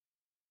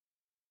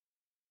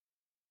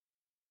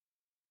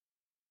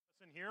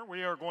Here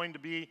we are going to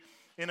be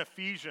in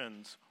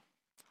Ephesians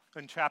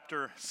in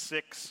chapter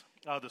 6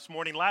 this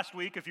morning. Last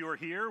week, if you were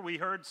here, we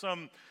heard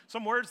some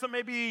words that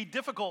may be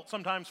difficult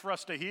sometimes for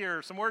us to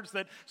hear, some words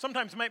that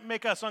sometimes might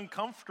make us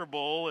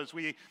uncomfortable as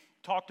we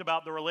talked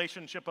about the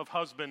relationship of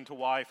husband to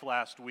wife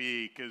last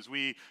week, as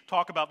we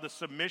talk about the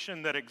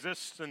submission that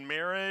exists in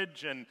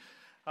marriage. And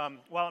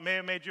while it may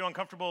have made you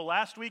uncomfortable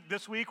last week,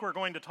 this week we're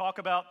going to talk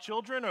about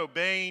children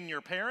obeying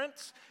your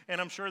parents, and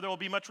I'm sure there will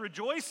be much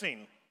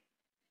rejoicing.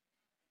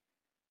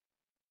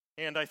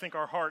 And I think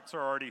our hearts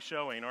are already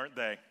showing, aren't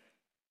they?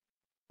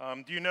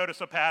 Do you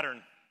notice a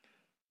pattern?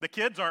 The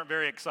kids aren't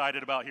very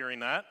excited about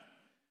hearing that.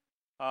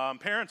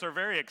 Parents are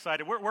very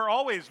excited. We're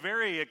always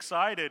very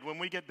excited when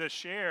we get the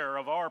share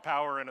of our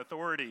power and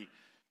authority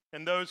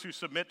and those who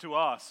submit to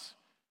us.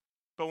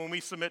 But when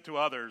we submit to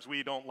others,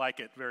 we don't like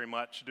it very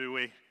much, do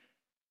we?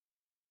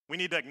 We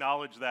need to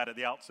acknowledge that at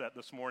the outset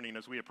this morning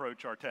as we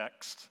approach our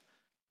text.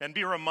 And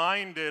be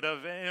reminded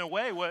of, in a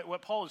way,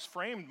 what Paul has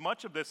framed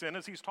much of this in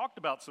as he's talked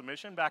about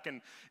submission. Back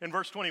in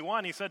verse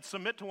 21, he said,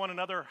 submit to one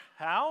another,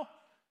 how?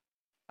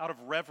 Out of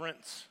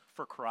reverence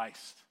for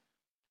Christ.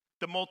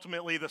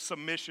 Ultimately, the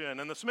submission.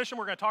 And the submission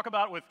we're going to talk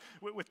about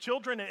with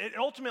children, it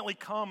ultimately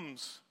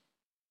comes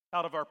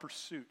out of our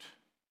pursuit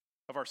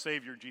of our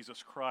Savior,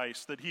 Jesus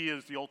Christ, that he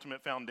is the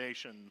ultimate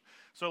foundation.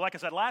 So like I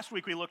said, last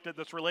week we looked at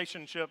this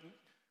relationship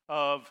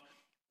of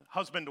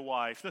husband to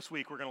wife. This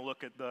week we're going to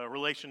look at the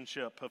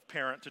relationship of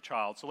parent to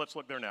child. So let's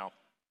look there now.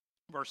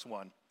 Verse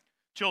 1.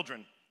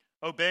 Children,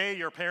 obey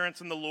your parents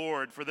in the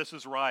Lord, for this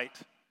is right.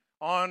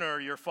 Honor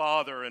your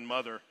father and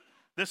mother.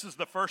 This is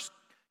the first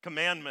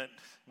commandment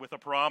with a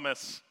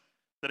promise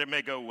that it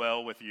may go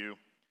well with you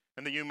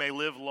and that you may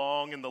live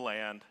long in the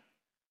land.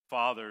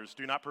 Fathers,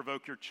 do not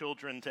provoke your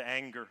children to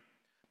anger,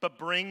 but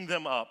bring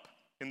them up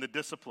in the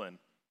discipline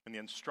and the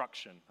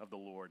instruction of the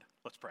Lord.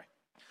 Let's pray.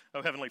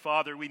 Oh, Heavenly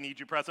Father, we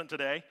need you present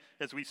today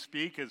as we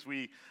speak, as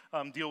we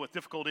deal with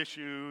difficult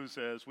issues,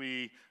 as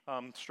we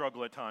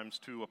struggle at times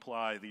to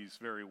apply these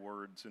very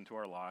words into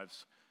our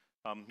lives.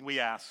 We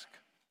ask,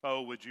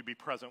 would you be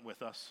present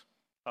with us,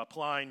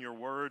 applying your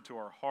word to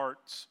our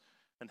hearts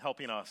and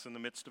helping us in the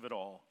midst of it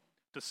all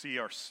to see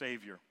our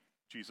Savior,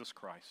 Jesus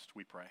Christ,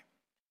 we pray.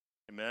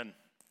 Amen.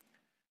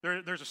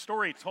 There's a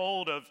story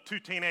told of two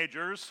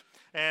teenagers,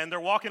 and they're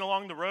walking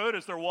along the road.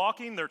 As they're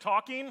walking, they're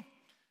talking.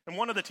 And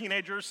one of the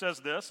teenagers says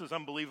this, as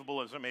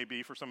unbelievable as it may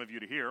be for some of you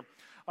to hear,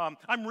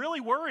 I'm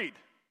really worried.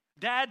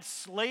 Dad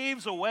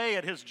slaves away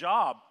at his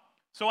job,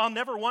 so I'll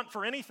never want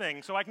for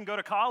anything so I can go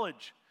to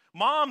college.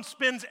 Mom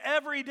spends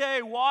every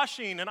day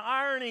washing and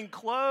ironing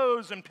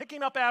clothes and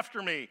picking up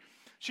after me.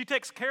 She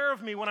takes care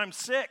of me when I'm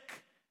sick.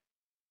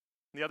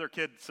 And the other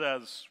kid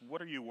says,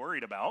 what are you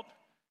worried about?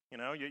 You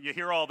know, you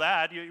hear all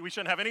that. We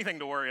shouldn't have anything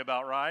to worry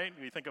about, right?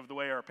 You think of the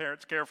way our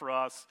parents care for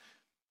us.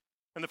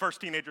 And the first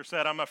teenager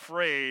said, I'm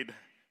afraid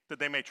that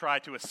they may try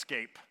to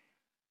escape.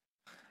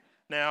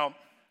 Now,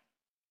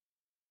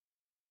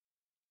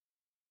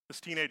 this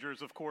teenager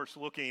is, of course,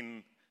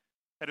 looking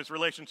at his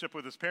relationship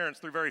with his parents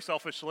through very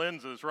selfish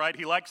lenses, right?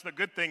 He likes the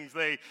good things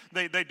they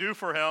do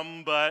for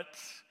him, but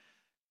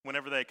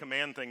whenever they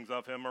command things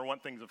of him or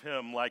want things of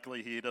him,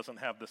 likely he doesn't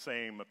have the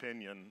same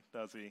opinion,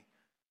 does he?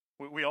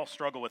 We all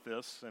struggle with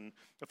this. And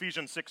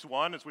Ephesians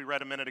 6:1, as we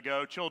read a minute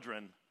ago,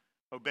 children,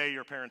 obey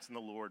your parents in the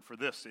Lord, for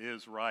this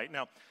is right.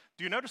 Now,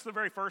 do you notice the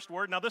very first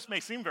word? Now, this may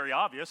seem very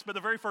obvious, but the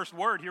very first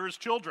word here is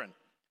children.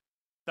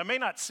 That may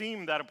not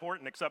seem that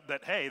important, except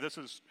that, hey, this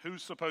is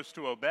who's supposed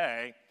to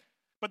obey.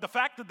 But the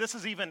fact that this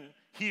is even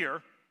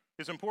here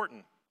is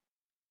important.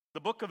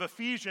 The book of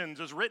Ephesians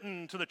is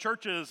written to the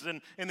churches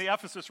in the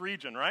Ephesus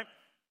region, right?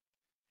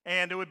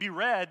 And it would be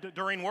read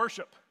during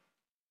worship.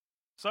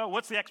 So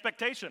what's the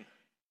expectation?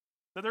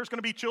 That there's going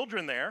to be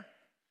children there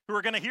who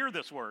are going to hear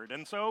this word.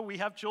 And so we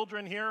have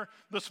children here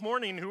this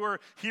morning who are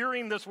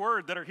hearing this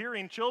word, that are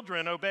hearing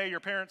children obey your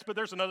parents. But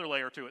there's another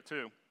layer to it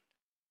too.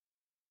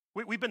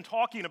 We've been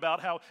talking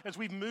about how as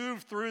we've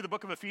moved through the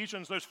book of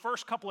Ephesians, those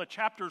first couple of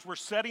chapters were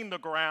setting the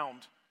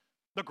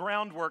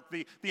groundwork,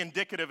 the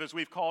indicative as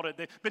we've called it.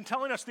 They've been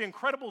telling us the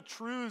incredible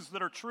truths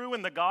that are true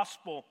in the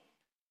gospel.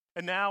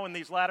 And now in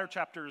these latter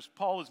chapters,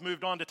 Paul has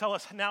moved on to tell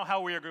us now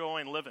how we are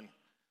going living.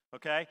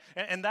 Okay?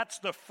 And that's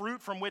the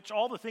fruit from which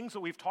all the things that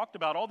we've talked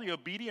about, all the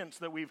obedience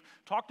that we've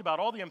talked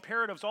about, all the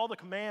imperatives, all the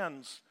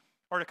commands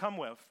are to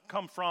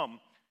come from,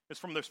 is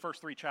from those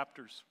first three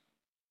chapters.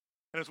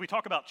 And as we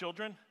talk about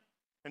children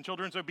and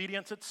children's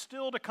obedience, it's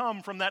still to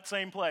come from that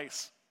same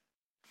place.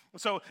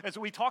 So as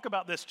we talk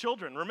about this,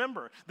 children,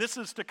 remember, this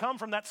is to come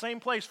from that same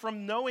place,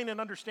 from knowing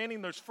and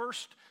understanding those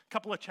first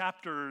couple of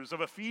chapters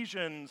of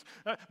Ephesians,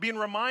 being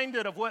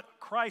reminded of what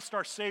Christ,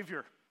 our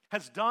Savior,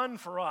 has done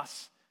for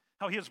us,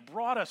 how he has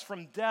brought us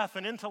from death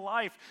and into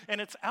life, and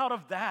it's out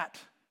of that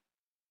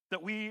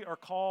we are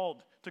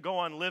called to go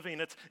on living.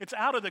 It's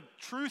out of the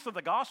truth of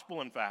the gospel,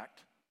 in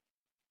fact,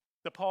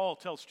 that Paul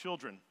tells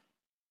children,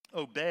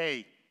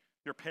 obey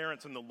your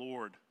parents in the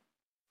Lord,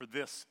 for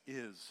this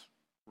is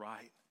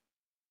right.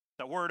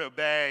 That word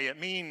obey, it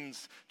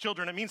means,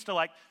 children, it means to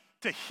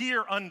to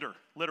hear under,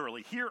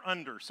 literally, hear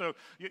under. So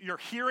you're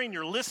hearing,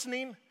 you're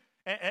listening,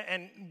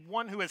 and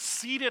one who is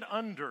seated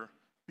under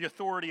the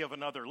authority of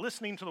another,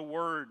 listening to the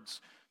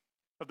words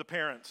of the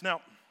parents.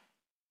 Now,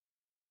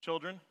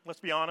 children, let's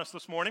be honest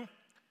this morning.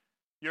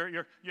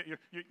 You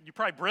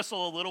probably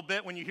bristle a little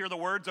bit when you hear the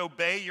words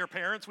obey your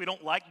parents. We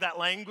don't like that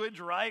language,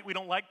 right? We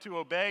don't like to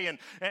obey.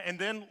 And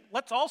then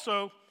let's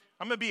also,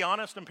 I'm going to be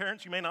honest, and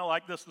parents, you may not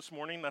like this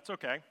morning. That's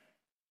okay.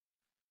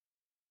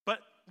 But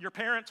your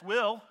parents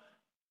will,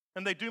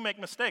 and they do make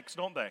mistakes,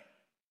 don't they?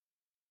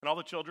 And all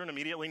the children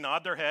immediately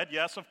nod their head.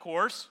 Yes, of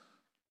course.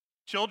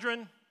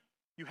 Children,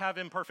 you have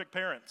imperfect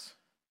parents,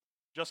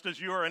 just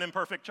as you are an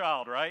imperfect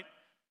child, right?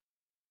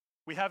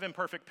 We have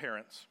imperfect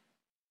parents.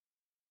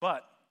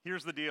 But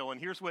here's the deal,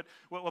 and here's what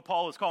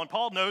Paul is calling.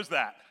 Paul knows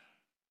that.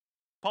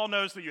 Paul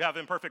knows that you have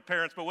imperfect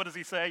parents, but what does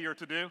he say you're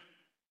to do?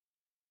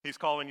 He's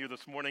calling you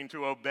this morning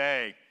to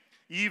obey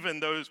even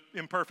those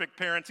imperfect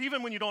parents.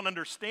 Even when you don't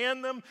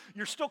understand them,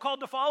 you're still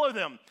called to follow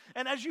them.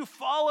 And as you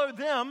follow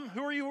them,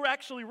 who are you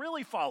actually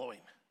really following?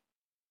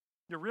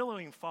 You're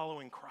really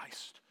following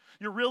Christ.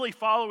 You're really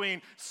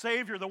following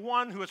Savior, the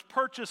one who has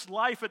purchased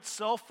life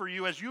itself for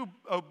you. As you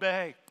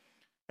obey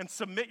and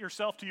submit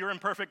yourself to your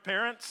imperfect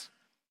parents,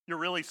 you're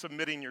really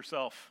submitting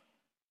yourself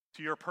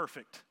to your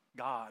perfect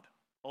God,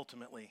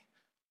 ultimately.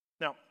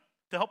 Now,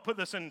 to help put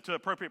this into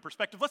appropriate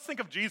perspective, let's think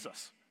of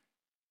Jesus,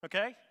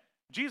 okay?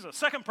 Jesus,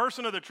 second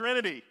person of the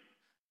Trinity,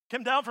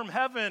 came down from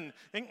heaven,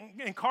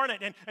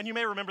 incarnate, and you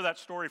may remember that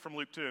story from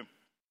Luke 2.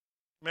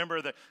 Remember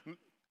that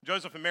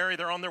Joseph and Mary,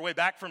 they're on their way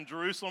back from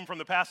Jerusalem from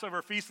the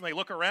Passover feast, and they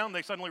look around,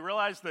 they suddenly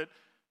realize that,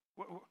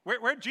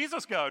 where'd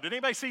Jesus go? Did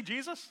anybody see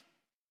Jesus?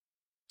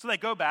 So they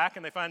go back,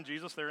 and they find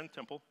Jesus there in the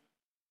temple.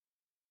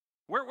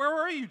 Where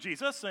were you,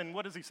 Jesus? And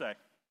what does he say?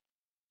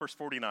 Verse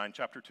 49,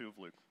 chapter 2 of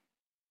Luke.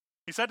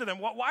 He said to them,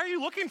 why are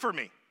you looking for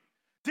me?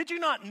 Did you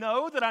not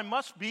know that I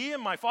must be in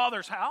my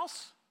Father's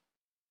house?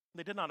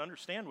 They did not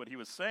understand what he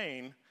was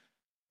saying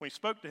when he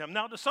spoke to him.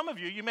 Now, to some of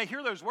you, you may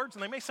hear those words,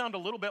 and they may sound a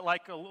little bit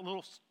like a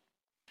little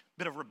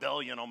bit of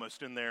rebellion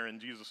almost in there in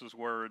Jesus'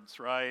 words,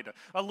 right?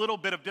 A little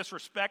bit of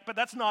disrespect, but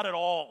that's not at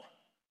all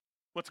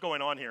what's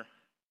going on here.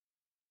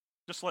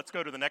 Just let's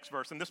go to the next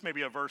verse, and this may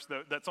be a verse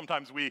that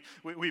sometimes we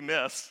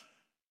miss.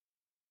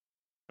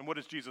 And what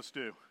does Jesus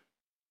do?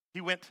 He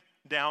went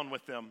down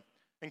with them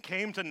and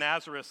came to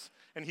Nazareth,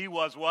 and he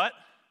was what?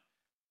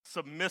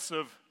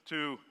 Submissive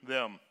to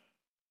them.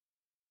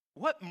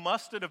 What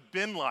must it have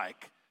been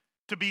like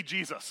to be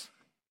Jesus?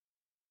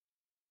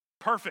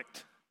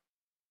 Perfect.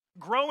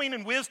 Growing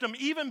in wisdom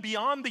even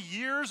beyond the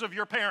years of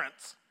your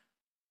parents.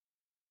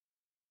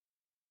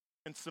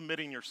 And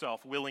submitting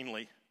yourself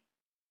willingly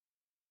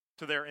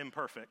to their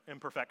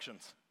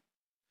imperfections.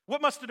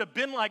 What must it have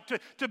been like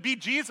to be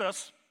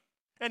Jesus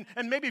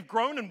and maybe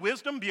grown in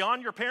wisdom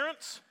beyond your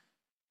parents?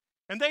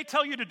 And they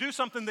tell you to do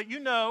something that you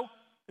know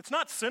it's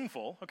not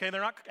sinful, okay?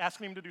 They're not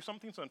asking him to do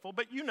something sinful,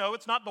 but you know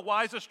it's not the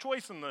wisest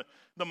choice in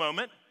the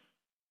moment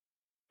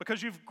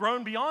because you've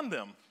grown beyond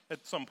them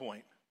at some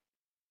point.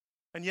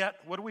 And yet,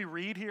 what do we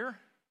read here?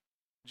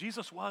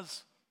 Jesus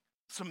was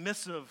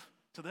submissive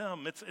to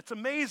them. It's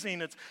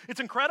amazing. It's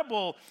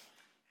incredible.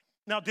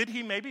 Now, did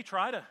he maybe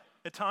try to,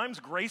 at times,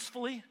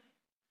 gracefully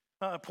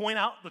point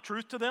out the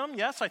truth to them?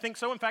 Yes, I think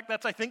so. In fact,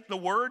 that's, I think, the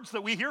words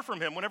that we hear from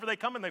him whenever they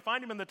come and they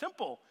find him in the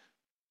temple.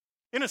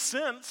 In a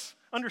sense,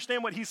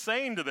 understand what he's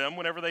saying to them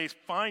whenever they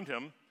find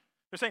him.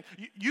 They're saying,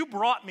 you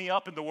brought me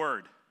up in the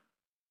word.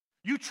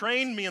 You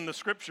trained me in the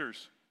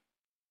scriptures.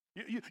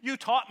 You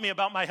taught me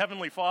about my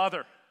heavenly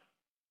Father.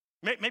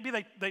 Maybe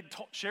they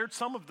shared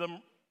some of the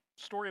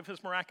story of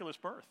his miraculous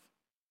birth.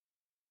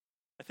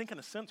 I think in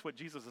a sense what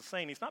Jesus is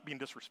saying, he's not being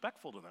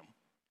disrespectful to them.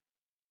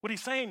 What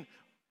he's saying,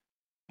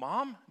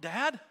 Mom,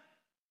 Dad,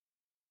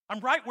 I'm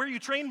right where you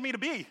trained me to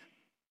be.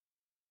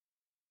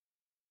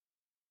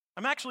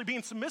 I'm actually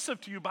being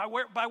submissive to you by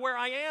where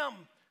I am.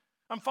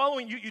 I'm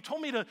following you. You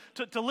told me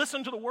to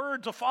listen to the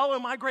word, to follow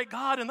my great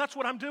God, and that's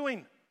what I'm doing.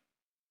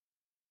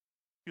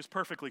 He was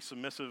perfectly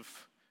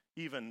submissive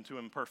even to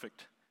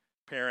imperfect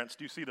parents.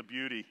 Do you see the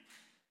beauty?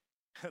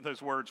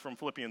 Those words from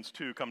Philippians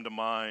 2 come to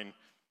mind,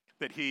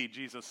 that he,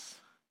 Jesus,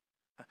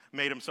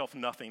 made himself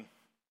nothing,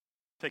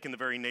 taking the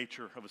very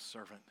nature of a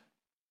servant,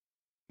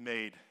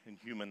 made in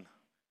human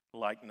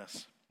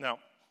likeness. Now,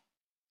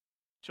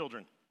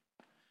 children,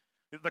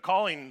 the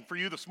calling for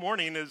you this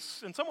morning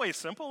is in some ways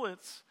simple.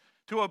 It's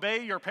to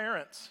obey your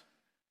parents.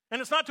 And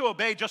it's not to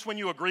obey just when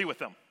you agree with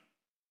them,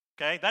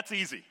 okay? That's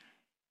easy.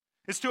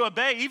 It's to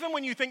obey even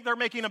when you think they're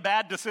making a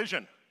bad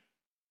decision.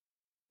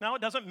 Now,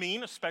 it doesn't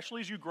mean,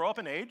 especially as you grow up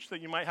in age,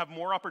 that you might have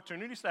more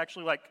opportunities to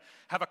actually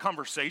have a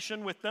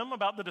conversation with them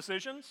about the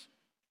decisions.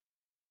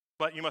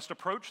 But you must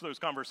approach those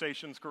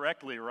conversations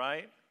correctly,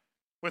 right?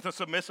 With a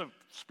submissive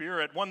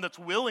spirit, one that's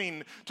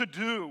willing to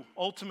do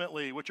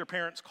ultimately what your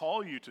parents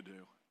call you to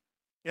do.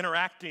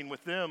 Interacting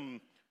with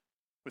them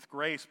with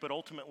grace, but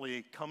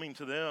ultimately coming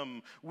to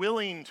them,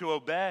 willing to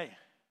obey.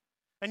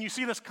 And you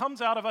see, this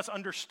comes out of us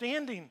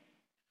understanding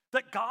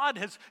that God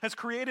has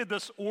created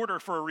this order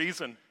for a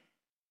reason.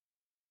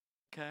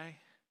 Okay?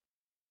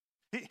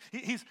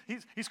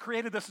 He's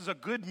created this as a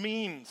good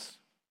means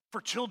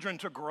for children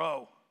to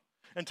grow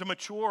and to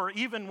mature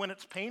even when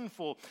it's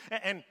painful.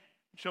 And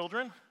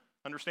children,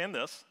 understand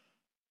this,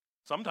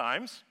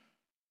 sometimes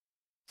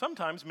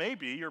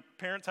maybe your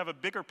parents have a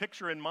bigger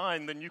picture in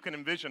mind than you can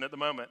envision at the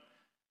moment.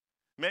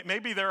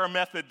 Maybe there are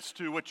methods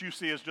to what you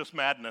see as just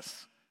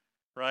madness,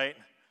 right?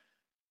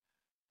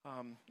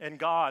 And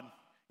God,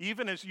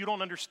 even as you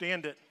don't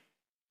understand it,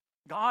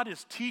 God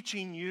is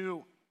teaching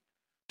you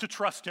to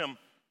trust him,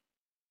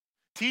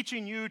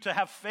 teaching you to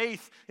have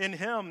faith in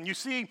him. You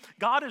see,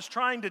 God is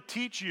trying to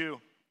teach you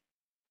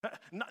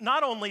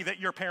not only that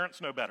your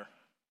parents know better,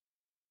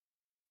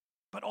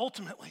 but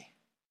ultimately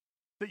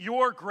that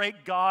your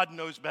great God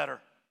knows better.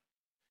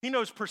 He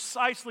knows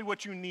precisely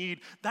what you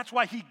need. That's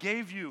why he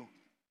gave you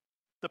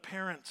the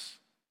parents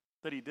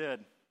that he did.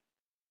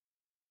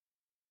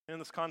 In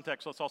this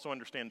context, let's also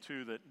understand,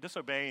 too, that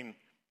disobeying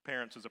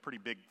parents is a pretty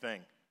big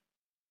thing.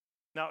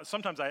 Now,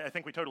 sometimes I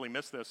think we totally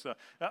miss this.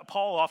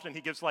 Paul often, he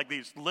gives like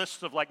these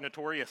lists of like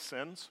notorious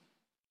sins.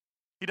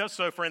 He does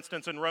so, for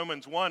instance, in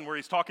Romans 1, where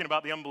he's talking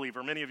about the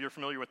unbeliever. Many of you are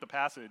familiar with the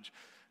passage.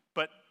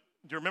 But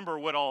do you remember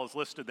what all is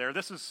listed there?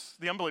 This is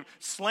the unbeliever.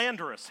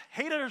 Slanderous,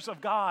 haters of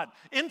God,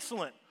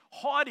 insolent,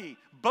 haughty,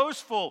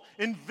 boastful,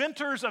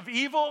 inventors of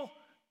evil,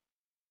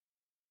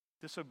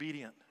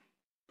 disobedient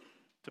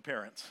to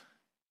parents.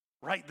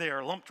 Right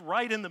there, lumped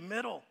right in the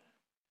middle.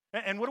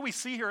 And what do we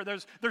see here?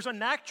 There's a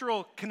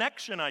natural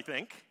connection, I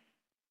think,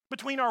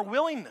 between our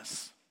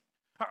willingness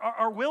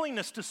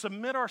to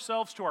submit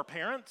ourselves to our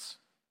parents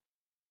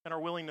and our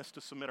willingness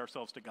to submit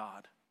ourselves to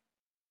God.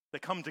 They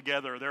come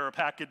together. They're a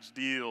package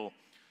deal,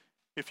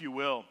 if you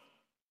will.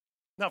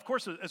 Now, of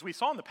course, as we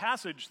saw in the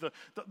passage,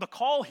 the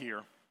call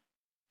here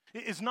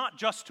is not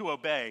just to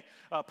obey.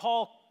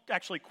 Paul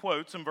actually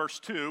quotes in verse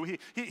 2,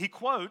 he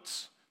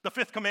quotes the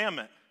fifth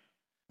commandment.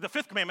 The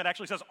fifth commandment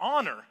actually says,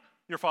 honor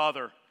your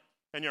father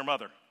and your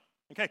mother.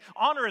 Okay?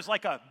 Honor is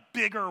like a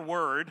bigger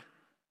word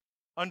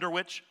under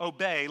which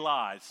obey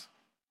lies.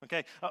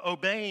 Okay?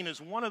 Obeying is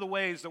one of the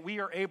ways that we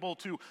are able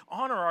to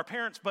honor our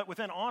parents, but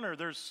within honor,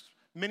 there's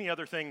many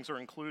other things are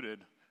included,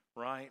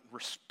 right?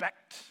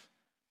 Respect,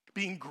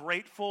 being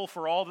grateful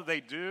for all that they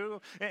do.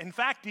 In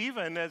fact,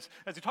 even as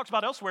he talks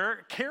about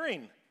elsewhere,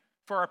 caring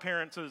for our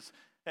parents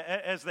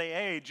as they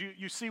age.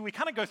 You see, we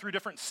kind of go through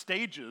different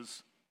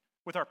stages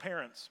with our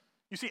parents.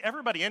 You see,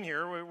 everybody in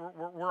here,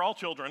 we're all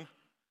children,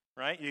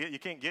 right? You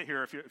can't get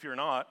here if you're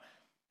not.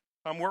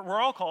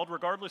 We're all called,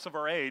 regardless of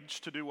our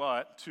age, to do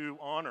what? To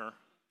honor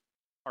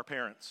our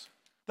parents.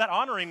 That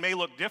honoring may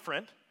look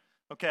different,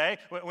 okay?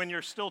 When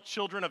you're still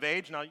children of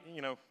age, now,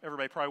 you know,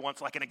 everybody probably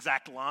wants like an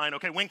exact line.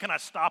 Okay, when can I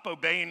stop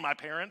obeying my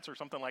parents or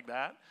something like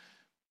that?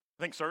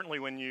 I think certainly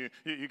when you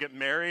get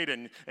married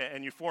and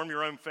you form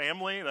your own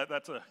family,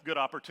 that's a good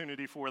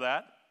opportunity for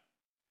that.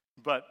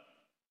 But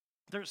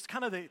there's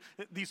kind of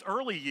these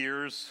early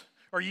years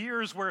are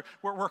years where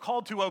we're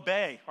called to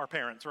obey our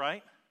parents,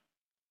 right?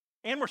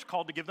 And we're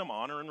called to give them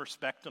honor and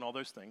respect and all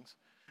those things.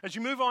 As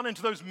you move on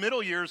into those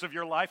middle years of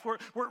your life,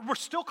 we're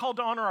still called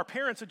to honor our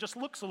parents. It just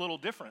looks a little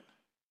different.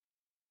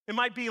 It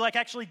might be like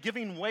actually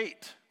giving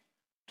weight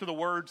to the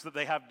words that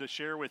they have to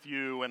share with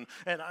you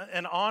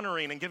and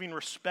honoring and giving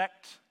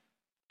respect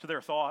to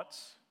their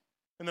thoughts.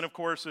 And then, of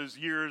course, as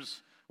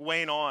years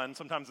wane on,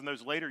 sometimes in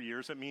those later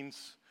years, it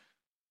means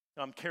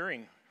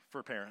caring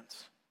for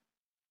parents.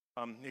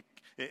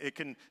 It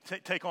can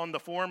take on the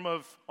form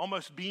of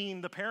almost being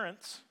the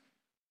parents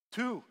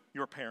to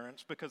your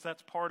parents, because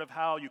that's part of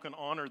how you can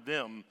honor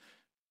them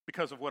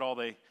because of what all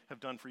they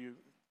have done for you.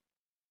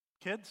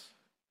 Kids,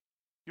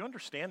 you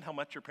understand how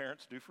much your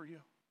parents do for you?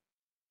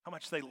 How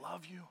much they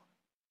love you?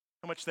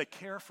 How much they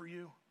care for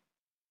you?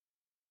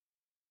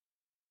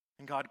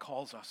 And God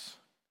calls us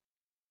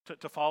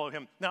to follow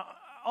him. Now,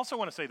 I also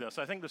want to say this.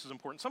 I think this is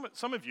important.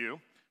 Some of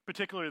you,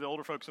 particularly the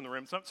older folks in the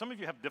room, some of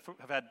you have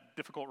had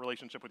difficult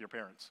relationship with your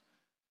parents,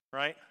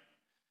 right?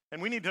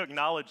 And we need to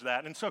acknowledge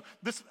that. And so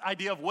this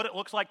idea of what it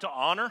looks like to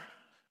honor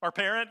our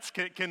parents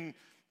can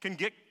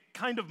get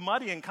kind of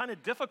muddy and kind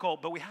of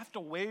difficult, but we have to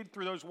wade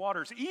through those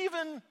waters,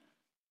 even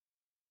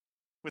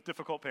with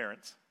difficult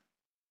parents.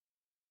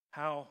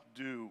 How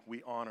do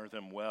we honor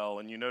them well?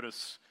 And you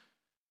notice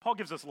Paul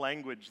gives us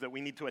language that we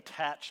need to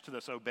attach to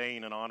this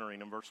obeying and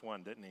honoring in verse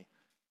 1, didn't he?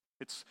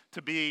 It's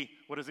to be,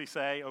 what does he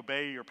say?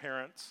 Obey your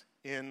parents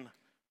in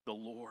the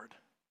Lord.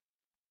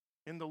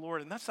 In the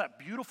Lord. And that's that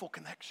beautiful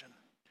connection.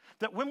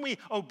 That when we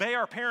obey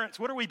our parents,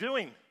 what are we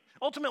doing?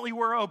 Ultimately,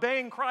 we're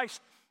obeying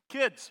Christ.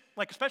 Kids,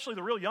 like especially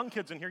the real young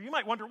kids in here, you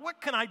might wonder,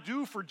 what can I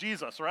do for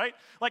Jesus, right?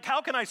 Like,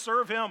 how can I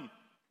serve him?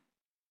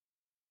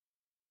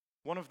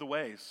 One of the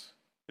ways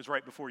is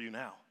right before you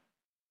now.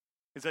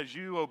 Is as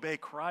you obey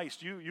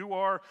Christ, you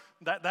are,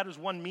 that is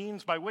one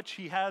means by which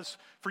he has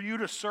for you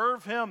to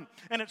serve him.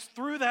 And it's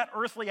through that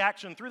earthly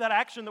action, through that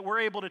action that we're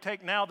able to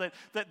take now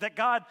that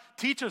God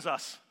teaches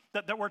us,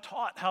 that we're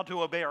taught how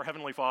to obey our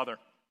Heavenly Father.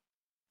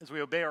 As we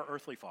obey our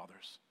earthly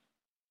fathers,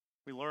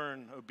 we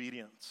learn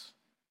obedience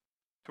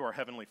to our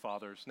Heavenly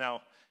Fathers.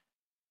 Now,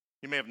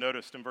 you may have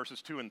noticed in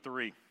verses 2 and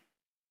 3,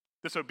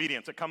 This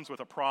obedience, it comes with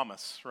a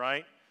promise,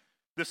 right?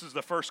 This is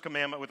the first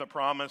commandment with a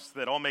promise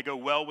that all may go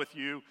well with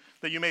you,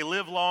 that you may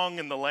live long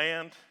in the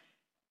land.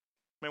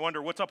 You may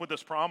wonder, what's up with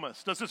this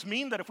promise? Does this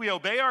mean that if we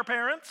obey our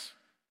parents,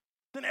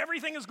 then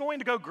everything is going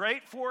to go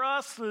great for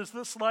us? Is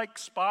this like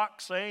Spock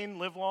saying,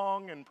 live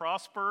long and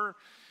prosper?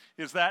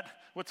 Is that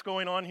what's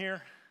going on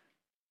here?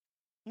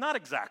 Not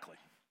exactly.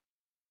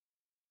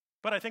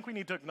 But I think we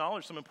need to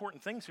acknowledge some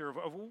important things here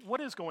of what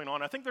is going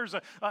on. I think there's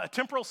a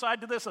temporal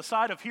side to this, a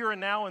side of here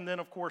and now, and then,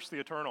 of course, the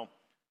eternal.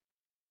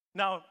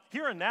 Now,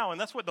 here and now, and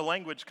that's what the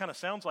language kind of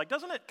sounds like.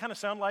 Doesn't it kind of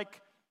sound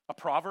like a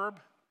proverb?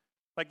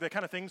 Like the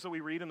kind of things that we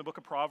read in the book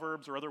of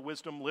Proverbs or other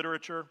wisdom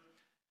literature?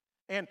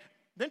 And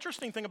the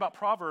interesting thing about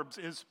Proverbs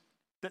is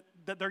that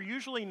they're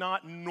usually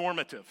not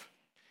normative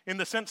in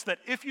the sense that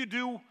if you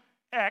do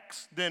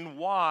X, then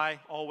Y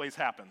always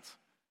happens,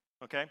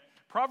 okay?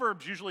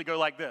 Proverbs usually go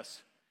like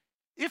this.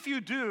 If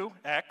you do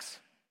X,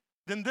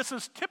 then this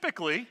is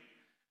typically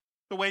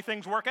the way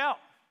things work out.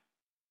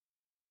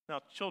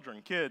 Now,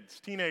 children, kids,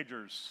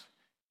 teenagers,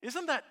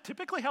 isn't that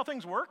typically how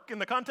things work in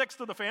the context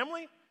of the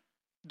family?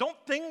 Don't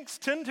things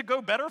tend to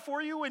go better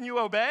for you when you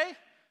obey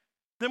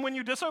than when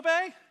you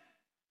disobey?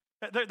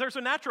 There's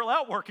a natural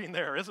outworking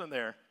there, isn't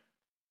there?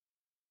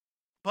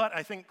 But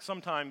I think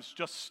sometimes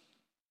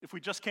if we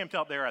just camped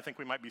out there, I think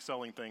we might be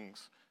selling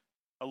things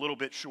a little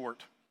bit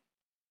short.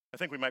 I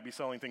think we might be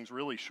selling things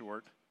really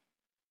short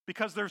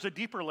because there's a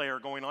deeper layer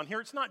going on here.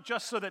 It's not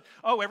just so that,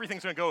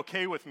 everything's going to go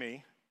okay with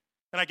me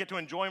and I get to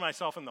enjoy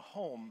myself in the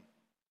home.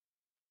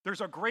 There's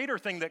a greater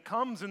thing that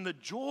comes in the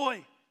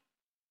joy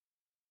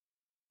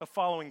of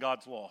following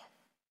God's law.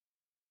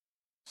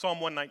 Psalm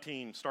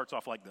 119 starts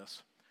off like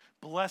this.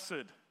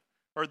 Blessed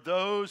are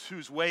those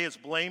whose way is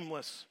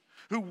blameless,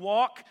 who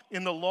walk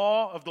in the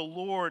law of the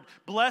Lord.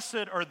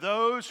 Blessed are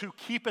those who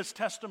keep his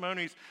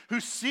testimonies, who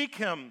seek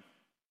him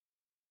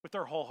with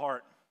their whole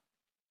heart.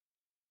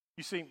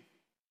 You see,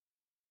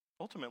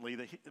 ultimately,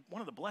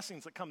 one of the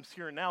blessings that comes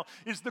here and now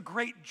is the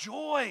great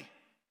joy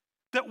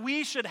that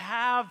we should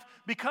have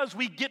because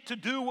we get to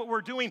do what we're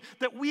doing,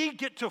 that we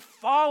get to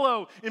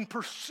follow in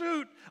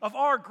pursuit of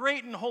our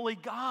great and holy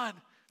God,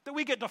 that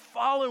we get to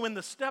follow in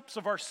the steps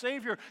of our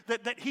Savior,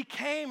 that he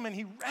came and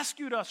he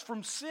rescued us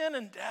from sin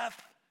and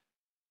death.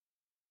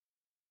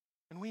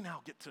 And we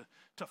now get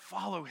to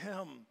follow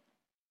him.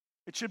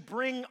 It should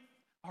bring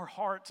our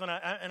hearts, and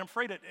I'm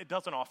afraid it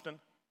doesn't often.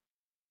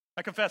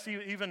 I confess,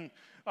 even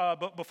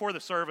before the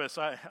service,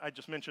 I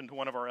just mentioned to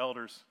one of our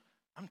elders,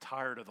 I'm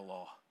tired of the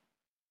law.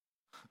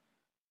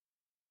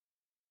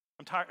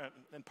 I'm tired,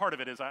 and part of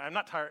it is I'm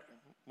not tired.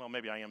 Well,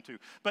 maybe I am too.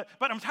 But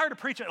I'm tired of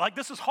preaching. Like,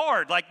 this is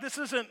hard. Like, this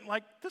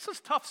is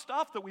tough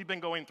stuff that we've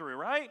been going through,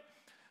 right?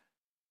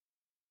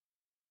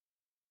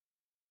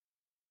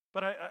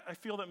 But I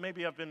feel that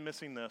maybe I've been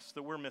missing this,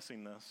 that we're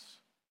missing this.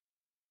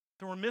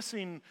 That we're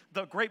missing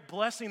the great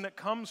blessing that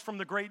comes from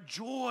the great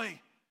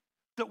joy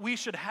that we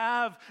should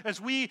have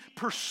as we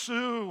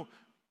pursue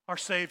our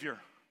Savior.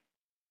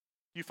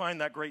 You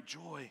find that great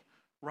joy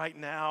right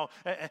now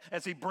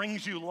as he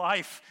brings you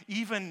life,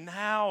 even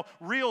now,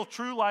 real,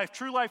 true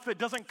life that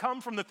doesn't come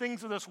from the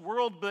things of this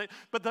world,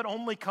 but that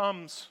only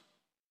comes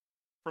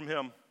from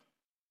him.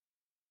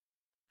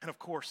 And of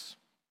course,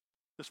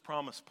 this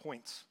promise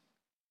points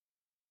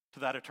to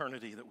that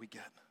eternity that we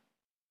get.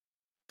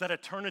 That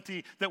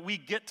eternity that we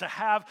get to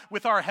have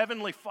with our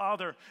Heavenly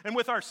Father and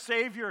with our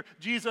Savior,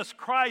 Jesus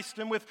Christ,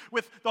 and with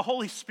the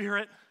Holy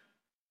Spirit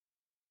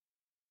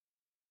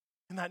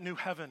in that new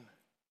heaven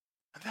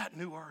and that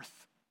new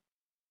earth.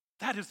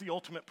 That is the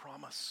ultimate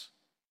promise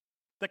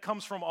that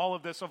comes from all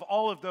of this, of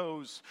all of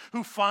those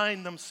who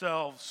find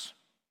themselves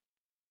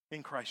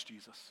in Christ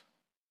Jesus.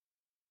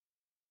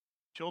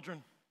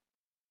 Children,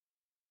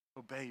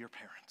 obey your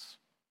parents.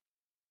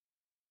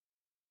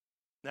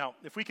 Now,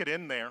 if we could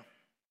end there,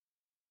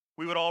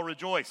 we would all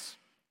rejoice.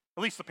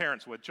 At least the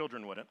parents would,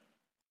 children wouldn't.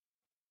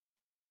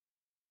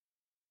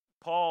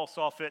 Paul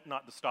saw fit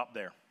not to stop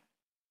there.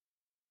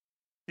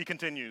 He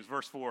continues,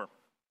 verse 4.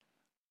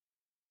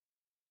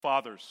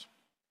 Fathers,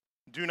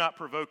 do not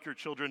provoke your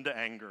children to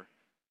anger,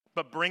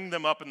 but bring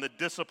them up in the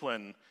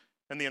discipline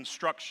and the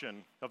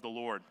instruction of the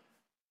Lord.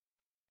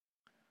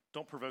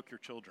 Don't provoke your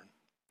children.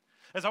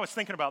 As I was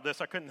thinking about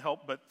this, I couldn't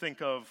help but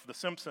think of The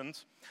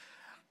Simpsons.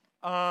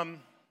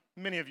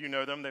 Many of you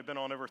know them. They've been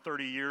on over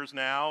 30 years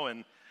now,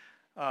 and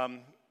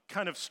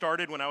kind of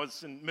started when I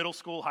was in middle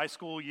school, high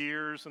school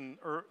years, and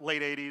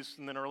late 80s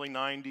and then early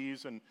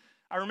 90s. And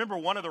I remember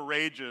one of the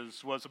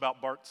rages was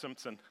about Bart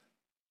Simpson,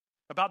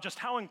 about just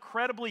how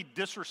incredibly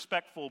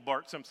disrespectful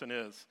Bart Simpson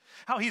is,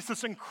 how he's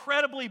this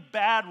incredibly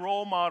bad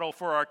role model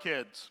for our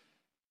kids.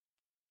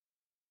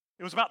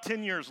 It was about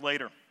 10 years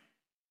later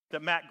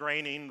that Matt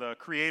Groening, the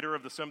creator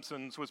of The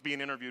Simpsons, was being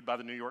interviewed by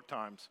the New York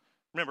Times.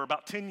 Remember,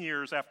 about 10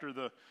 years after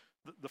the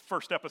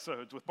first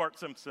episodes with Bart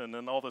Simpson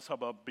and all this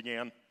hubbub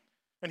began.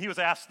 And he was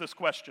asked this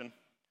question: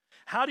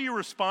 how do you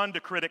respond to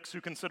critics who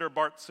consider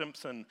Bart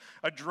Simpson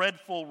a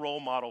dreadful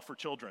role model for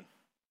children?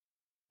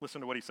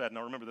 Listen to what he said.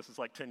 Now remember, this is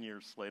like 10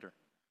 years later.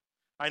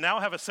 I now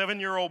have a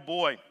 7-year-old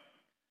boy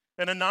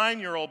and a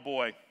 9-year-old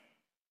boy.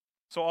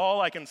 So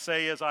all I can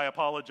say is I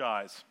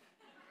apologize.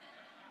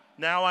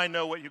 Now I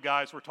know what you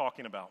guys were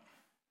talking about.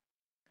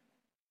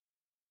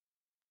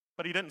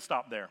 But he didn't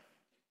stop there.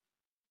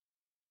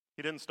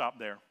 He didn't stop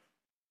there.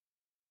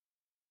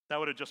 That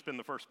would have just been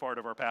the first part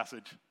of our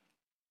passage.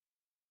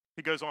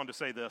 He goes on to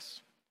say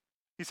this.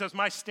 He says,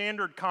 my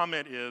standard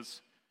comment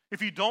is,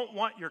 if you don't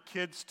want your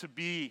kids to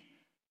be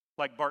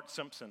like Bart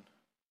Simpson,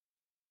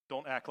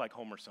 don't act like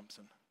Homer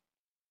Simpson.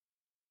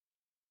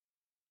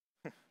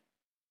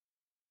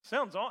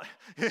 Sounds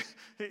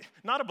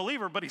not a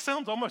believer, but he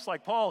sounds almost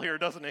like Paul here,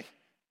 doesn't he?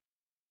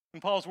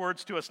 In Paul's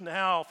words to us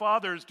now,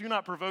 fathers, do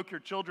not provoke your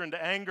children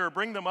to anger.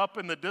 Bring them up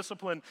in the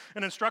discipline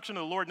and instruction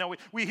of the Lord. Now,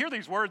 we hear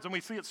these words, and we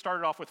see it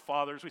started off with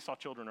fathers. We saw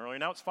children earlier.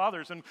 Now it's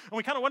fathers, and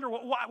we kind of wonder,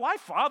 why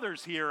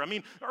fathers here? I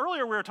mean,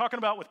 earlier we were talking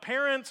about with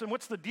parents, and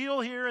what's the deal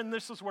here? And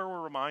this is where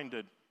we're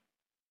reminded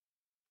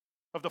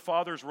of the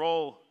father's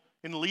role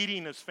in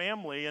leading his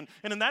family. And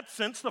in that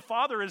sense, the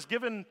father is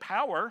given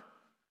power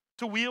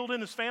to wield in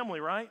his family,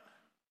 right?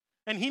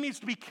 And he needs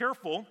to be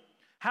careful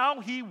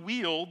how he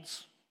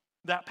wields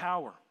that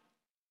power.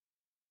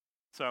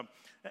 So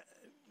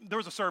there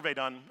was a survey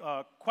done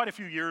quite a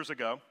few years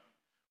ago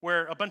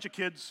where a bunch of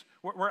kids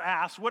were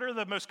asked, what are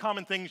the most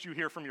common things you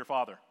hear from your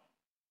father?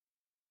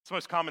 It's the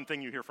most common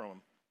thing you hear from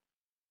him.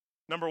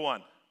 Number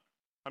 1,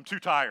 I'm too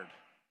tired.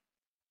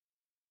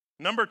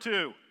 Number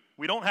 2,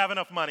 we don't have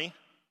enough money.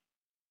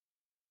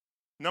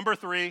 Number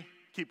 3,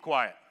 keep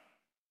quiet.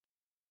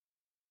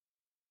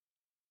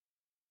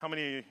 How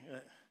many,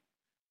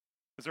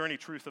 is there any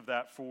truth of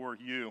that for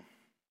you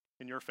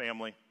in your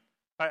family?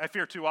 I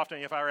fear too often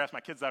if I were to ask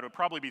my kids that, it would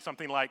probably be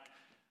something like,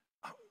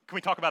 can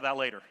we talk about that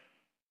later?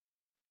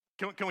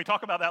 Can we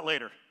talk about that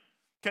later?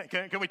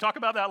 Can we talk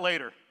about that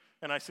later?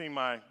 And I see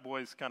my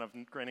boys kind of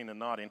grinning and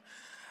nodding.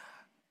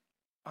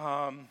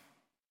 And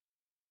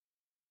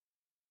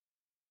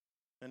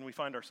we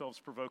find ourselves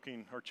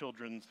provoking our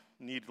children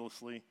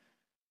needlessly.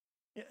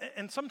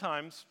 And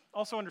sometimes,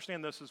 also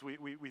understand this as we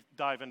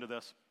dive into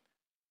this,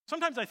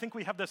 sometimes I think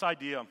we have this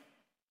idea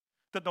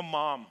that the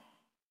mom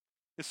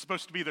is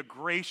supposed to be the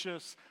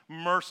gracious,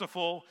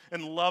 merciful,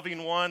 and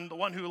loving one, the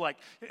one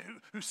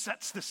who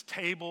sets this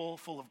table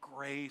full of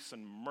grace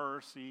and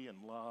mercy and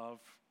love,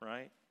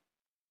 right?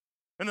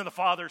 And then the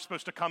father is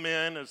supposed to come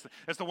in as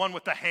the one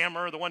with the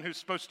hammer, the one who's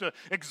supposed to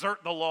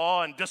exert the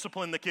law and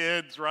discipline the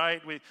kids,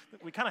 right?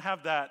 We kind of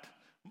have that,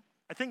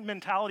 I think,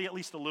 mentality at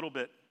least a little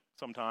bit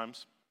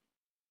sometimes.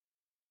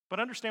 But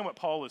understand what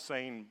Paul is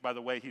saying by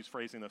the way he's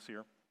phrasing this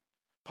here.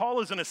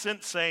 Paul is in a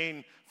sense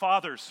saying,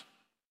 fathers,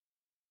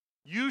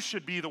 you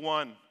should be the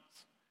one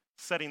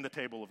setting the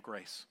table of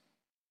grace.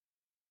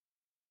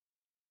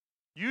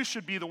 You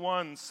should be the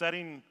one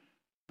setting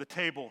the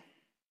table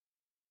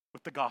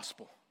with the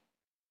gospel.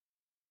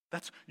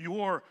 That's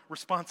your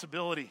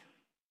responsibility.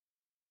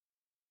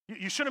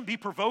 You shouldn't be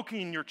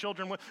provoking your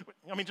children.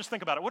 I mean, just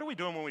think about it. What are we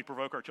doing when we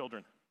provoke our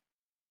children?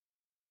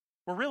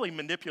 We're really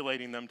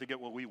manipulating them to get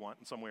what we want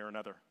in some way or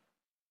another,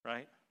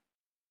 right?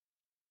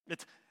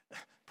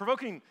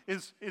 Provoking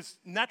is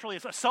naturally,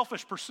 it's a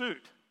selfish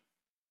pursuit.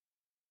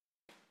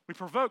 We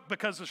provoke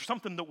because there's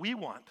something that we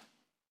want.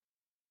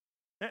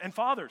 And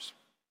fathers,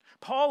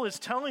 Paul is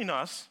telling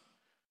us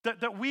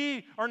that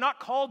we are not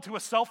called to a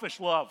selfish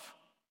love,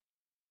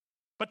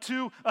 but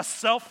to a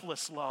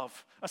selfless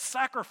love, a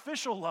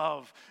sacrificial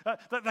love,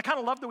 the kind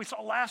of love that we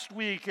saw last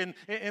week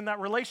in that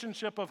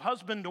relationship of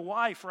husband to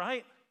wife,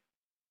 right?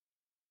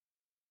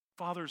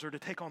 Fathers are to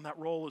take on that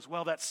role as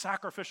well, that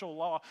sacrificial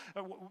law,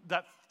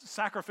 that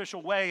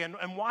sacrificial way.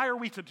 And why are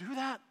we to do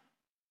that?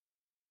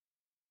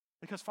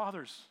 Because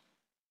fathers,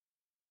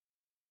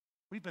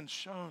 we've been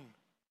shown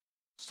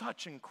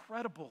such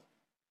incredible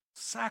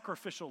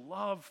sacrificial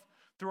love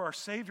through our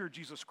Savior,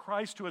 Jesus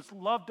Christ, who has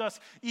loved us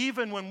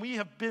even when we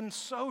have been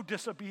so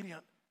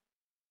disobedient,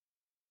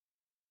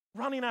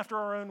 running after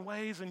our own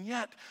ways, and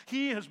yet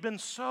He has been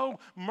so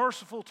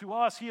merciful to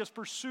us. He has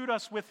pursued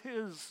us with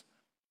His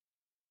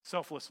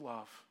selfless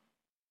love.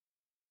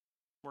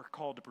 We're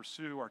called to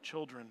pursue our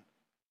children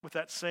with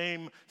that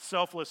same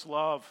selfless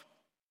love.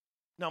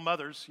 Now,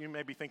 mothers, you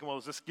may be thinking, well,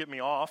 does this get me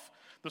off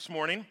this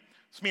morning?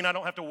 Does this mean I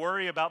don't have to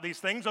worry about these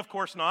things? Of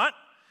course not.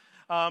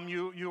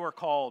 You are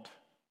called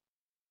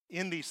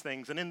in these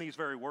things and in these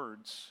very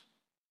words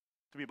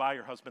to be by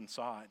your husband's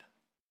side,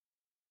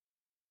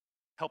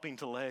 helping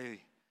to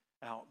lay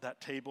out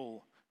that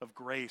table of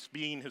grace,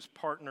 being his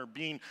partner,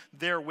 being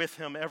there with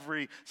him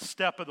every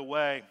step of the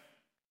way.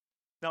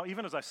 Now,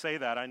 even as I say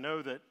that, I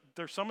know that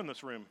there's some in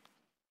this room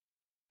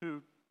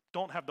who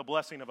don't have the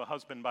blessing of a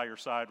husband by your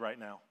side right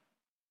now,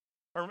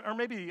 or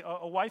maybe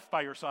a wife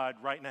by your side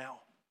right now.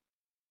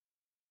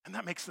 And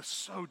that makes this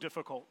so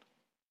difficult.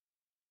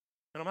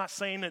 And I'm not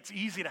saying it's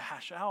easy to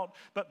hash out,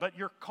 but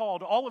you're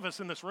called, all of us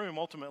in this room,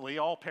 ultimately,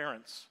 all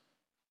parents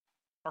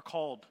are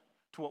called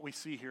to what we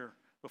see here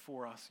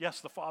before us. Yes,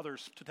 the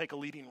fathers to take a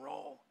leading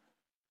role,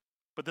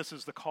 but this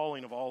is the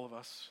calling of all of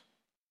us.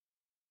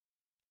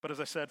 But as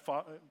I said,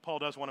 Paul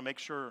does want to make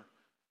sure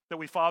that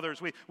we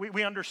fathers,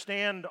 we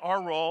understand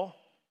our role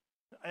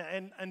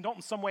and don't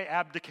in some way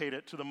abdicate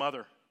it to the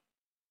mother.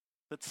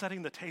 that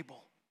setting the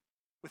table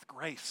with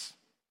grace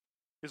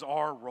is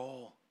our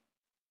role.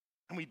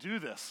 And we do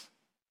this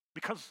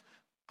because,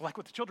 like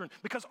with the children,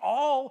 because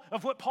all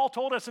of what Paul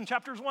told us in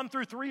chapters 1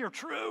 through 3 are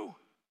true.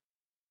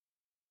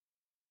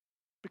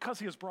 Because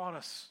he has brought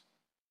us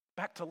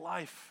back to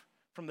life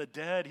from the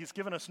dead. He's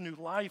given us new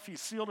life.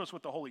 He's sealed us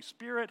with the Holy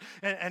Spirit.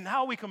 And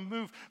now we can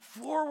move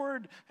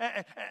forward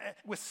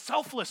with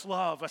selfless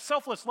love, a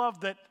selfless love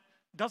that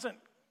doesn't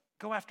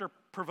go after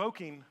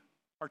provoking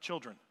our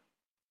children.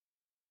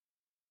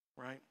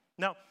 Right?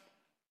 Now,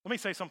 let me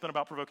say something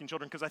about provoking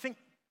children, because I think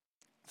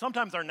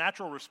sometimes our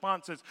natural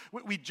response is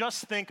we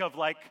just think of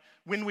like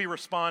when we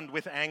respond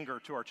with anger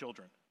to our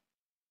children,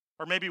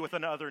 or maybe with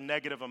another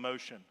negative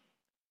emotion.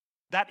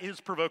 That is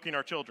provoking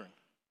our children.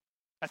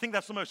 I think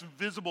that's the most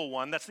visible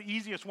one. That's the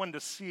easiest one to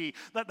see.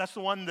 That's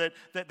the one that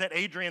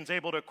Adrian's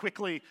able to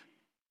quickly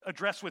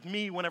address with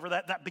me whenever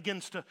that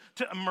begins to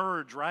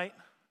emerge, right?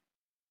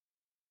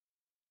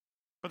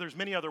 But there's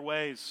many other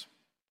ways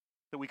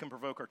that we can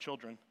provoke our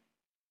children.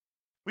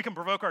 We can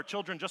provoke our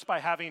children just by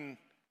having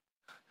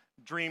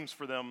dreams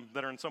for them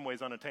that are in some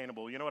ways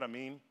unattainable. You know what I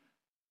mean?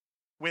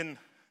 When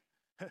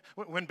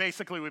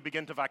basically we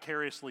begin to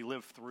vicariously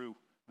live through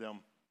them.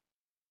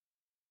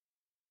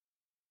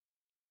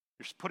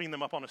 You're putting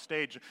them up on a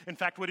stage. In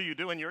fact, what are you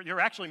doing? You're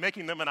actually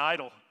making them an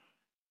idol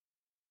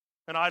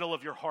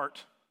of your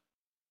heart.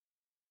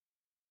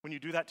 When you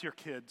do that to your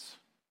kids,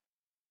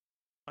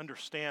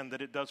 understand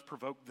that it does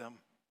provoke them.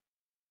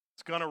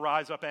 It's going to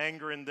rise up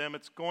anger in them.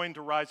 It's going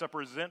to rise up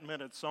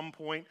resentment at some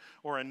point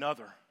or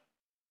another,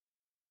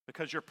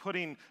 because you're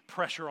putting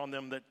pressure on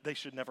them that they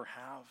should never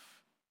have.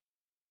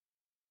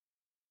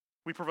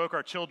 We provoke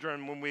our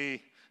children when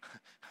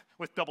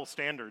with double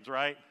standards,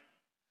 right?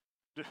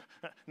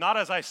 Not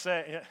as I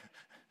say,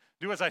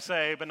 do as I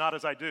say, but not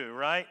as I do,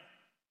 right?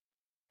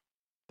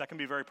 That can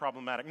be very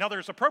problematic. Now,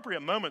 there's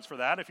appropriate moments for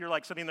that. If you're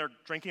like sitting there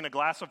drinking a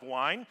glass of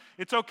wine,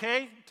 it's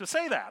okay to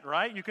say that,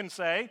 right? You can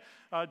say,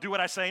 do what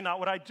I say, not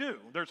what I do.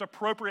 There's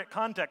appropriate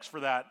context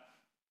for that,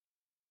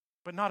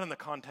 but not in the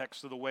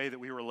context of the way that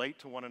we relate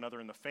to one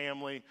another in the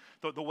family,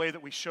 the way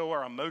that we show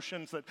our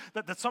emotions,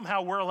 that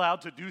somehow we're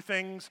allowed to do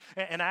things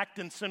and act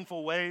in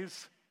sinful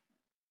ways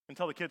and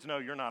tell the kids, no,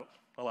 you're not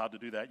allowed to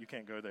do that. You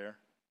can't go there.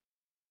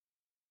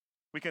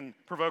 We can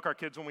provoke our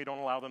kids when we don't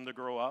allow them to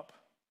grow up,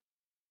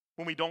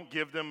 when we don't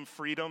give them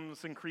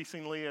freedoms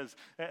increasingly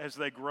as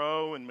they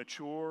grow and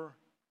mature,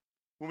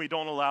 when we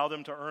don't allow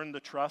them to earn the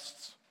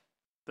trusts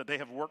that they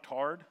have worked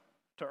hard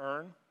to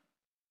earn.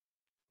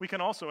 We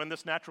can also, and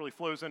this naturally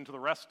flows into the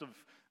rest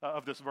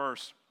of this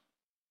verse,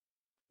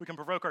 we can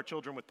provoke our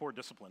children with poor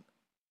discipline.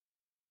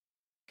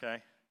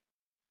 Okay?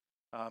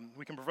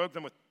 We can provoke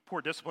them with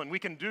poor discipline. We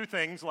can do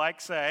things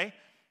like say,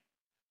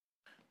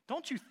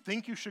 don't you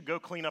think you should go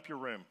clean up your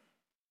room?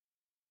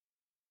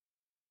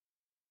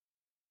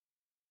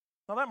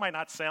 Now, that might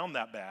not sound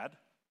that bad.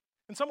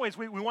 In some ways,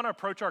 we want to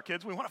approach our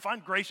kids. We want to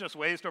find gracious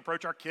ways to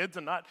approach our kids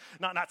and not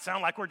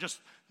sound like we're just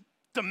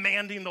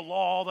demanding the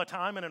law all the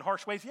time and in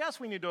harsh ways.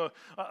 Yes, we need to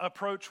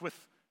approach with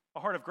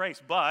a heart of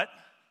grace, but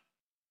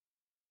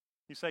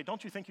you say,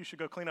 don't you think you should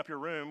go clean up your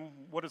room?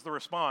 What is the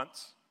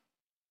response?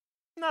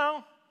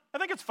 No, I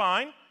think it's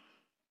fine.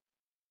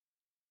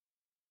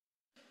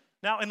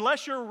 Now,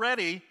 unless you're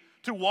ready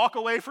to walk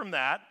away from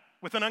that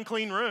with an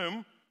unclean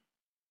room,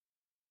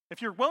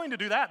 if you're willing to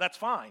do that, that's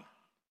fine.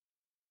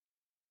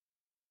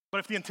 But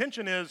if the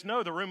intention is,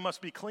 no, the room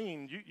must be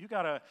clean,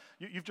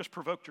 you've just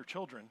provoked your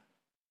children.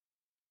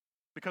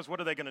 Because what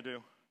are they going to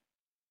do?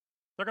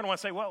 They're going to want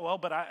to say, well,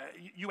 but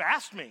you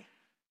asked me,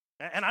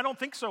 and I don't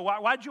think so.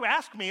 Why'd you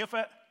ask me?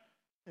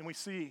 And we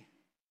see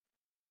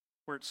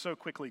where it so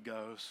quickly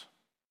goes.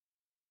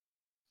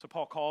 So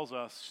Paul calls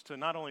us to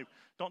not only,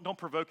 don't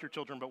provoke your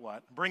children, but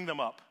what? Bring them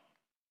up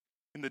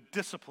in the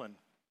discipline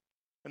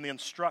and the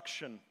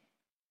instruction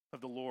of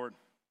the Lord.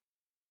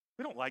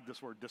 We don't like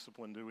this word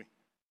discipline, do we?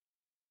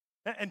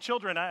 And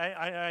children,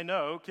 I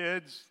know,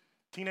 kids,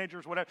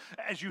 teenagers, whatever,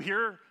 as you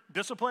hear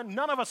discipline,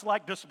 none of us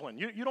like discipline.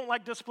 You don't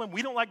like discipline.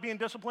 We don't like being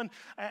disciplined.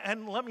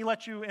 And let me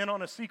let you in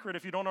on a secret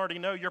if you don't already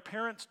know. Your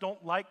parents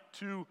don't like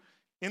to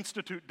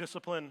institute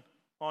discipline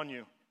on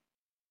you.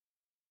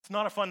 It's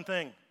not a fun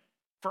thing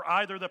for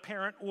either the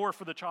parent or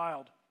for the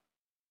child.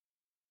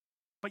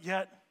 But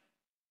yet,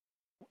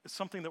 it's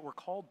something that we're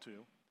called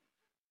to.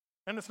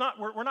 And it's not,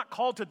 we're not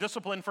called to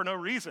discipline for no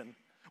reason.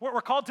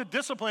 We're called to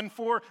discipline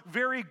for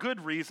very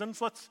good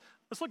reasons. Let's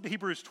look to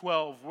Hebrews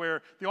 12,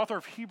 where the author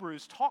of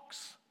Hebrews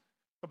talks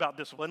about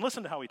discipline.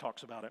 Listen to how he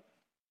talks about it.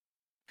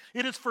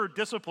 It is for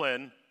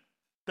discipline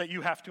that you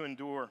have to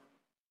endure.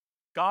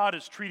 God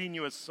is treating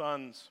you as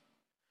sons.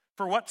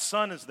 For what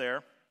son is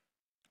there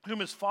whom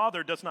his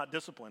father does not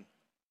discipline?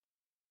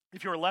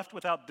 If you are left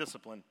without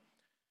discipline,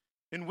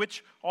 in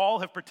which all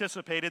have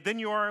participated, then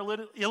you are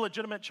an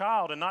illegitimate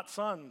child and not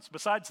sons.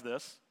 Besides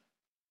this,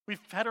 we've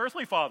had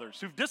earthly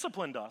fathers who've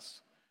disciplined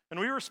us, and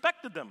we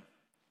respected them.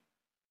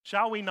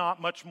 Shall we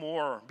not much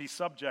more be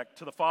subject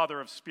to the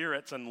Father of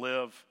spirits and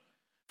live?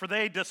 For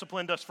they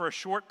disciplined us for a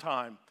short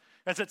time,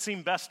 as it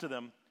seemed best to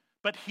them.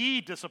 But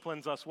he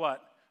disciplines us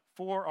what?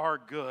 for our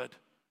good,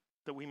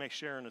 that we may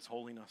share in his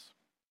holiness.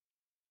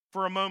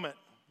 For a moment,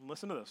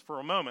 listen to this, for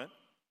a moment,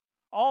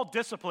 all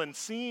discipline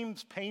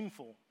seems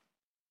painful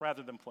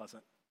rather than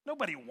pleasant.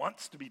 Nobody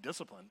wants to be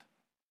disciplined,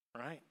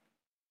 right?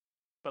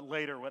 But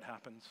later, what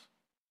happens?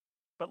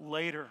 But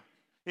later,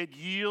 it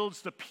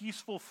yields the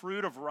peaceful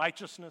fruit of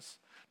righteousness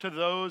to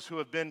those who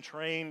have been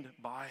trained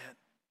by it.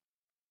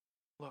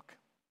 Look,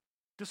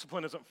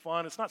 discipline isn't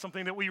fun. It's not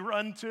something that we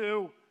run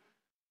to.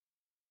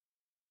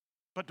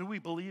 But do we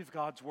believe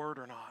God's word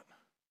or not?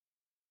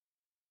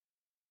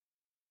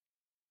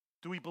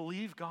 Do we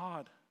believe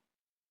God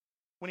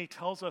when he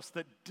tells us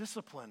that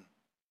discipline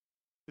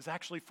is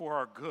actually for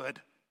our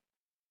good?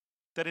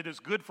 That it is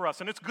good for us,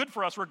 and it's good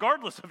for us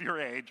regardless of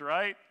your age,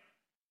 right?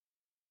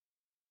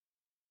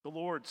 The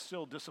Lord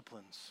still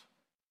disciplines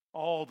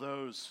all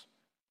those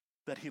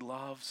that he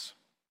loves.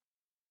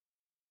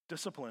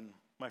 Discipline,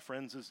 my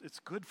friends, it's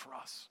good for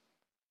us.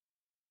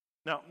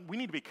 Now, we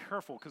need to be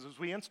careful because as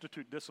we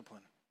institute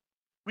discipline,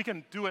 we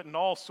can do it in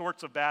all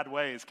sorts of bad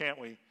ways, can't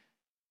we?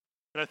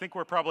 And I think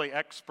we're probably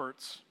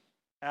experts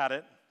at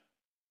it.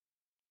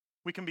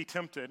 We can be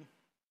tempted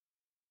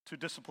to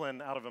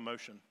discipline out of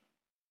emotion.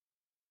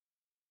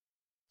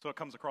 So it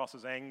comes across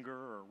as anger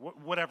or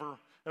whatever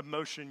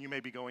emotion you may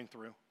be going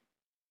through.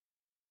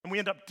 And we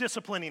end up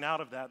disciplining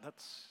out of that.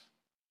 That's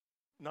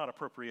not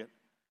appropriate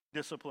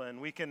discipline.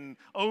 We can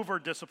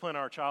over-discipline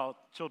our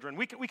children.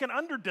 We can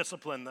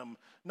under-discipline them.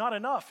 Not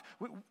enough.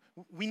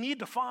 We need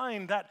to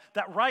find that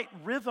right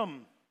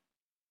rhythm.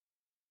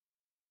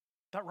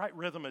 That right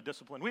rhythm of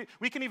discipline.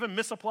 We can even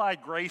misapply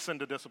grace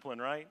into discipline,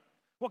 right?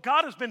 Well,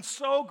 God has been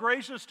so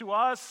gracious to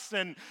us,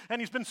 and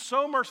he's been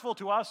so merciful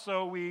to us,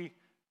 so we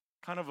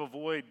kind of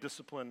avoid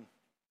discipline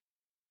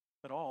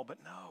at all. But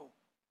no.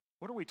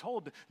 What are we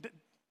told?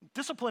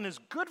 Discipline is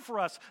good for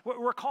us.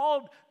 We're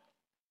called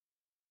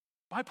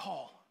by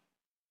Paul,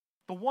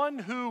 the one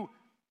who,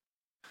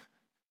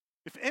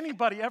 if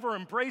anybody ever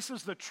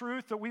embraces the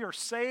truth that we are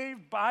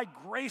saved by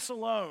grace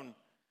alone,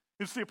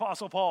 it's the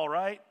Apostle Paul,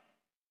 right?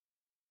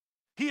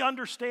 He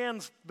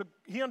understands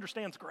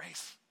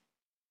grace.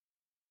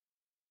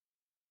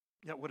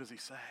 Yet what does he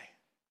say?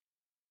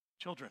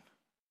 Children,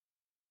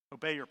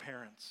 obey your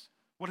parents.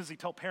 What does he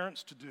tell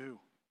parents to do?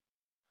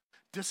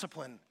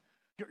 Discipline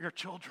your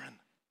children.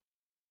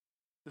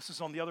 This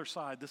is on the other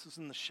side. This is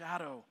in the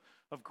shadow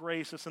of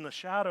grace. It's in the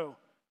shadow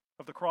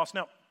of the cross.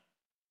 Now,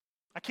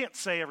 I can't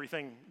say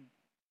everything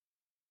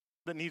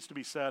that needs to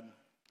be said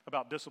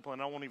about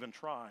discipline. I won't even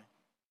try.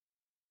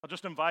 I'll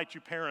just invite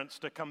you parents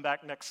to come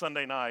back next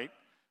Sunday night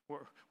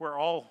where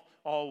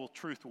all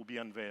truth will be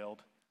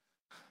unveiled.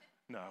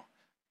 No.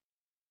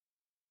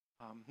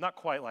 Not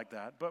quite like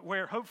that, but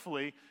where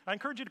hopefully, I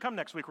encourage you to come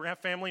next week. We're going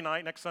to have family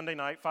night next Sunday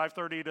night,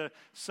 5:30 to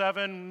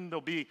 7. There'll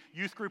be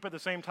youth group at the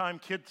same time,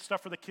 kids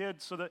stuff for the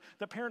kids, so that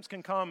the parents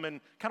can come and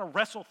kind of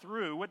wrestle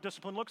through what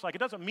discipline looks like. It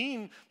doesn't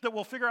mean that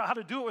we'll figure out how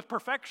to do it with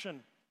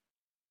perfection,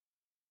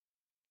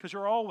 because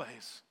you're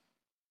always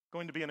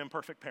going to be an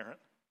imperfect parent.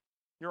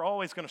 You're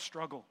always going to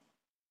struggle,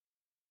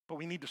 but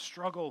we need to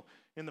struggle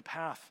in the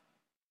path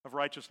of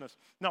righteousness.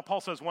 Now,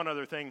 Paul says one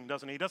other thing,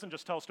 doesn't he? He doesn't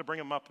just tell us to bring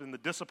them up in the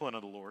discipline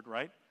of the Lord,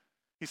 right?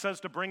 He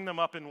says to bring them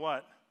up in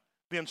what?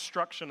 The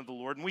instruction of the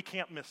Lord. And we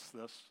can't miss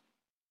this,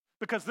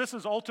 because this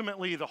is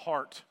ultimately the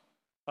heart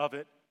of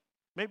it.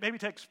 Maybe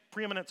takes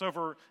preeminence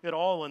over it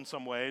all in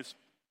some ways.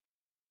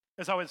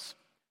 As I was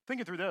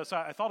thinking through this,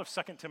 I thought of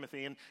 2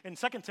 Timothy. And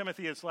 2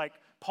 Timothy is like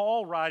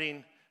Paul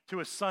writing to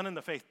his son in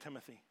the faith,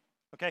 Timothy.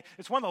 Okay?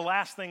 It's one of the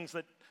last things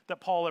that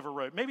Paul ever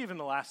wrote, maybe even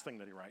the last thing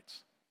that he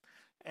writes.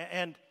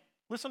 And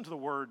listen to the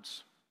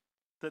words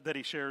that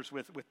he shares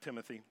with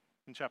Timothy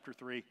in chapter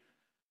 3.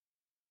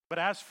 But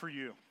as for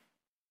you,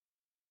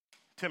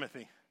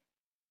 Timothy,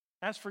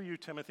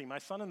 my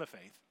son in the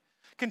faith,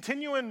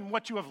 continue in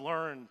what you have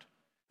learned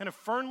and have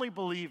firmly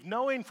believed,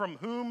 knowing from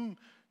whom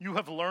you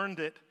have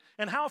learned it,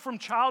 and how from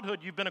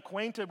childhood you've been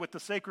acquainted with the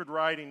sacred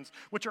writings,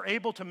 which are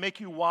able to make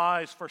you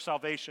wise for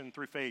salvation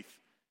through faith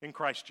in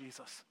Christ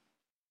Jesus.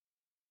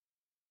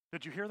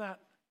 Did you hear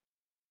that?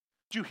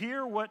 Did you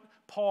hear what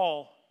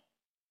Paul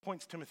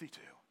points Timothy to?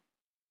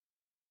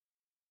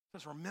 He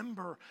says,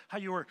 remember how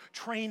you were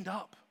trained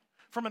up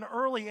from an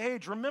early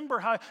age. Remember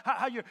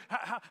how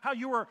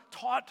you were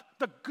taught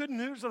the good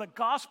news of the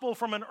gospel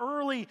from an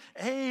early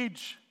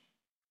age.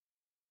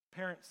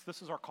 Parents,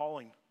 this is our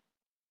calling.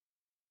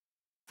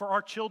 For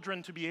our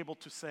children to be able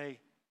to say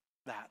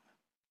that.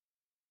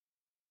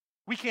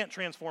 We can't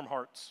transform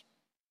hearts.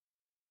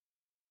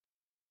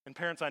 And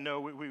parents, I know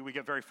we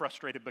get very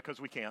frustrated because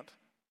we can't.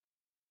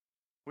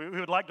 We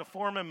would like to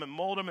form them and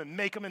mold them and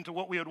make them into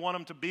what we would want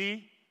them to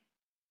be.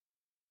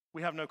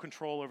 We have no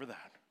control over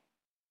that.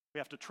 We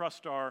have to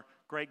trust our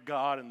great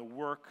God and the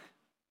work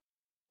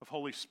of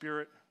Holy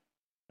Spirit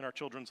in our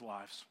children's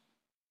lives.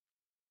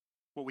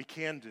 What we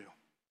can do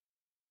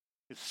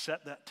is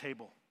set that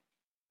table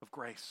of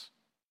grace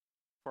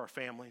for our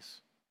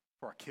families,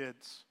 for our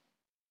kids.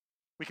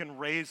 We can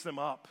raise them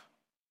up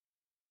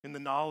in the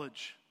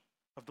knowledge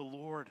of the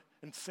Lord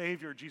and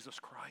Savior Jesus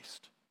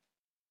Christ.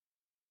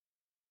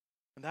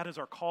 And that is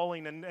our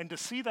calling, and to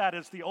see that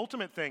as the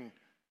ultimate thing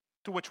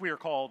to which we are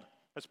called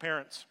as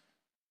parents.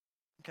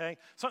 Okay?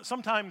 So,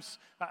 sometimes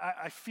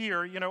I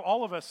fear,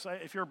 all of us,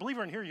 if you're a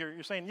believer in here,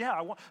 you're saying, yeah,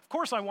 of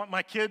course I want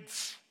my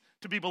kids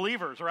to be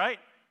believers, right?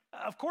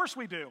 Of course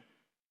we do.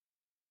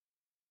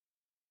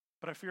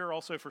 But I fear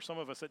also for some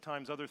of us at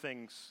times other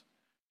things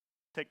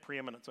take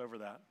preeminence over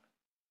that.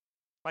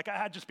 Like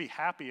I'd just be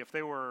happy if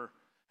they were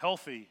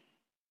healthy,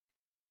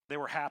 they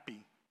were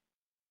happy.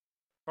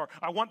 Or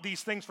I want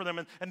these things for them,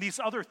 and these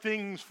other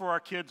things for our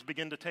kids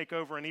begin to take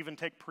over and even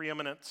take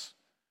preeminence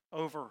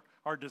over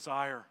our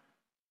desire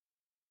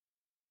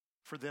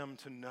for them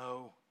to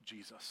know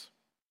Jesus.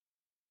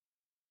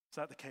 Is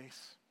that the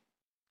case?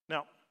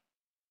 Now,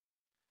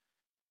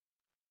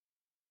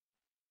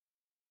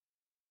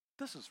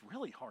 this is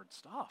really hard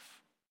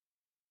stuff.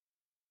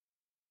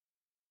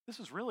 This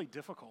is really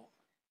difficult.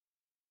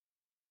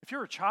 If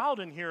you're a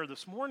child in here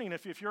this morning,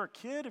 if you're a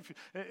kid,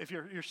 if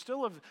you're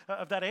still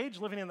of that age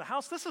living in the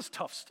house, this is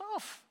tough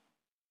stuff.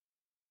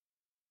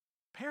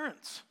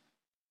 Parents,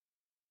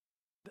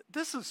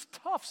 this is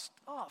tough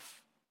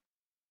stuff.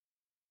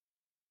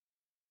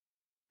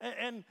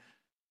 And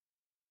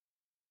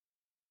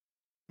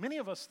many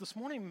of us this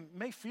morning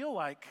may feel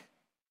like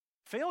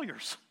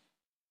failures.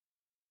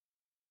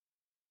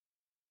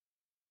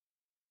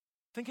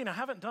 Thinking, I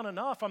haven't done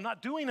enough, I'm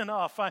not doing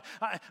enough.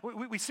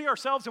 We see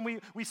ourselves and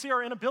we see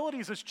our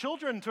inabilities as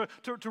children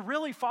to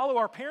really follow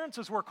our parents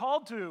as we're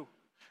called to,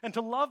 and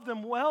to love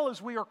them well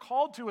as we are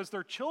called to as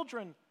their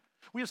children.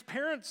 We as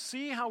parents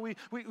see how we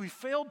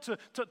failed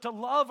to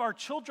love our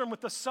children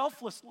with the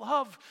selfless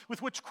love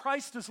with which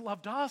Christ has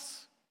loved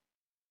us.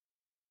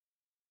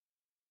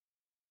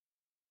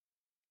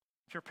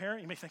 If you're a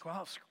parent, you may think, well,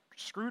 I've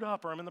screwed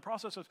up, or I'm in the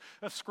process of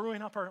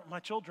screwing up my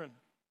children.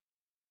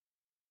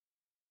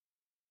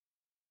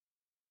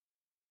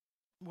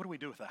 What do we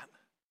do with that?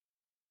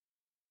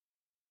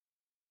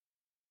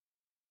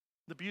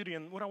 The beauty,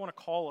 and what I want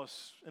to call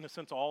us, in a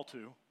sense, all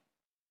to,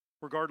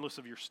 regardless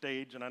of your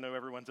stage, and I know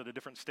everyone's at a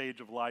different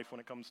stage of life when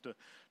it comes to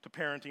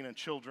parenting and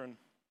children,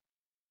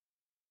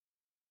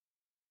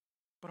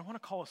 but I want to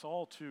call us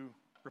all to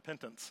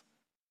repentance.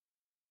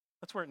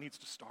 That's where it needs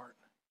to start.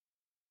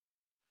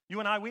 You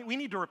and I, we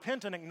need to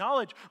repent and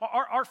acknowledge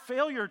our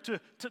failure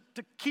to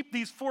keep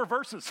these 4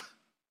 verses.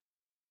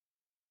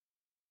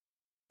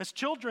 As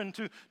children,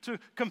 to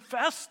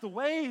confess the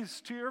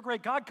ways to your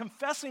great God,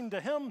 confessing to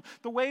Him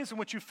the ways in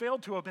which you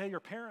failed to obey your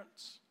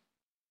parents.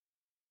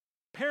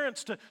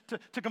 Parents,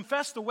 to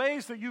confess the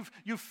ways that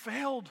you've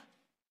failed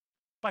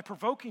by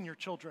provoking your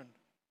children,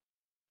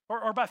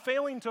 or by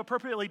failing to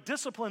appropriately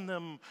discipline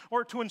them,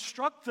 or to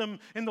instruct them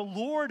in the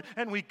Lord,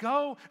 and we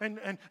go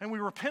and we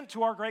repent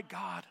to our great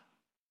God.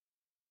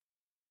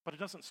 But it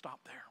doesn't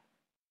stop there.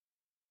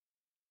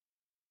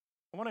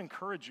 I want to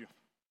encourage you.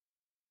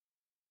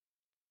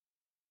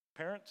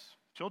 Parents,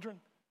 children,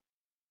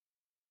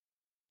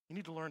 you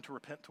need to learn to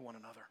repent to one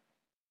another.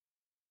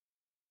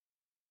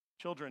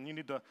 Children, you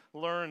need to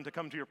learn to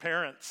come to your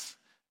parents,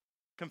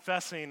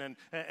 confessing and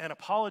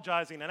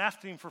apologizing and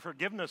asking for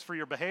forgiveness for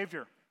your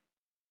behavior.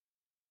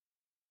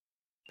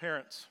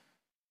 Parents,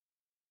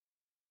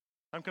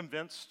 I'm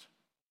convinced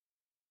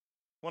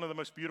one of the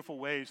most beautiful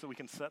ways that we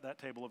can set that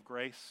table of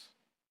grace,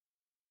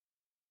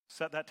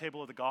 set that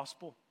table of the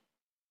gospel,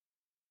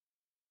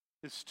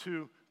 is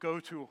to go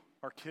to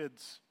our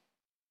kids,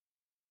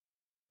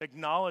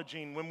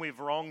 acknowledging when we've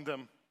wronged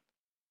them,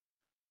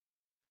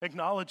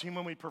 acknowledging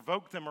when we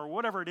provoke them, or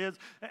whatever it is,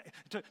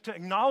 to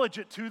acknowledge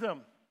it to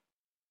them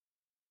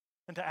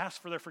and to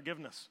ask for their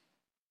forgiveness.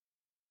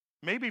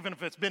 Maybe even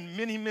if it's been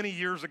many, many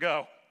years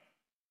ago.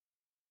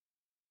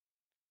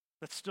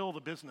 That's still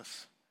the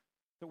business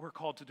that we're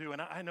called to do.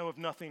 And I know of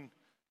nothing,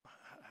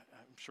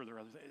 I'm sure there are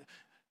others,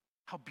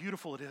 how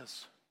beautiful it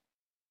is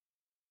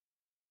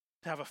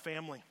to have a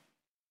family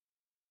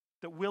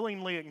that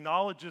willingly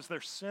acknowledges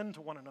their sin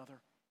to one another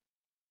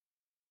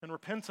and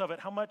repents of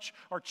it. How much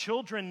our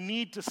children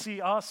need to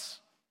see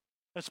us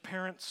as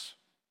parents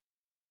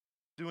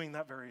doing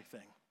that very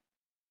thing.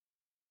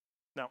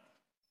 Now,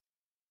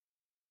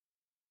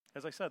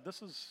 as I said,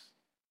 this is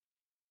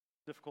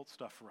difficult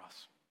stuff for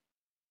us.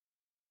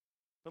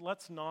 But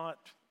let's not,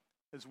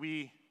 as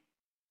we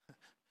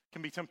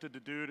can be tempted to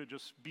do, to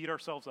just beat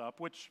ourselves up,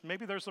 which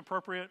maybe there's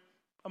appropriate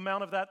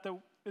amount of that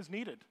is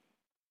needed,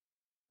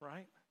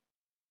 right?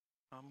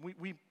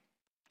 We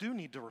do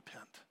need to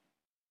repent.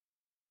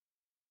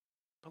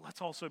 But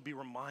let's also be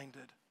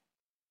reminded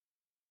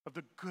of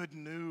the good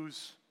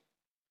news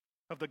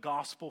of the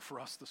gospel for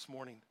us this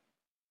morning.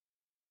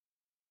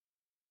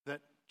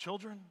 That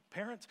children,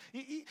 parents,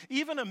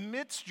 even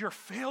amidst your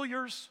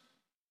failures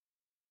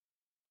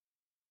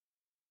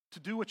to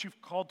do what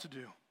you've called to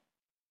do,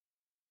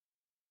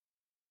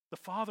 the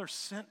Father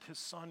sent His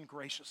Son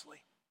graciously.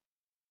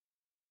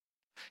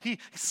 He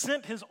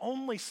sent His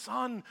only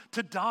Son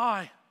to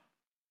die.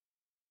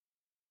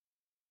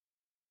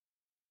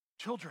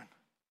 Children,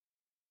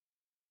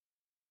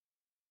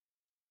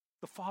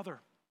 the Father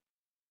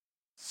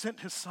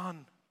sent His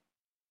Son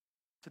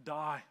to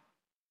die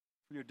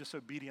for your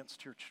disobedience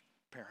to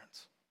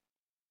Parents.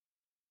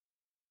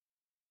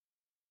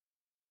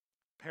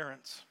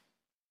 Parents.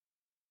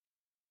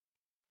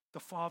 The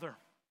Father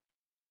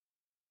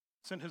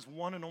sent his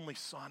one and only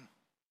Son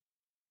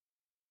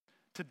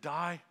to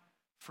die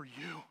for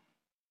you.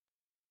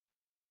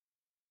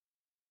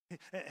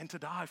 And to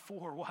die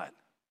for what?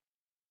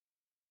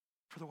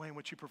 For the way in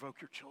which you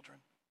provoke your children,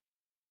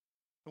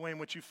 the way in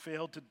which you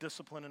failed to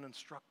discipline and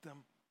instruct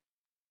them.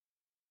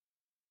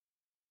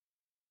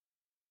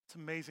 It's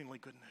amazingly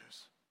good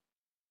news.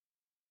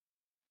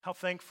 How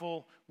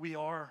thankful we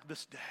are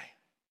this day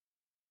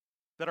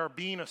that our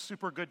being a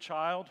super good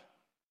child,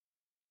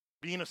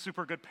 being a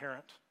super good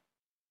parent,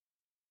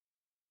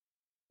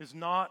 is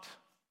not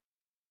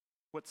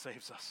what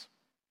saves us.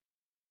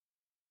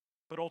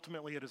 But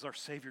ultimately, it is our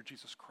Savior,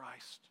 Jesus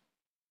Christ,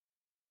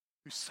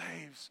 who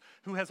saves,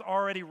 who has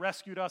already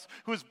rescued us,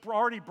 who has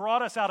already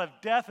brought us out of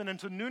death and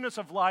into newness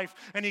of life,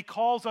 and he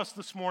calls us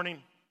this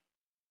morning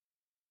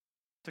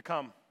to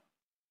come.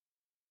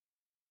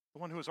 The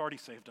one who has already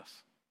saved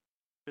us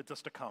bids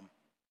us to come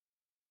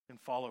and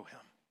follow him.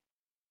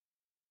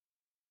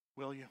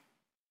 Will you?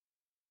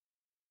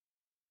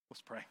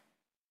 Let's pray.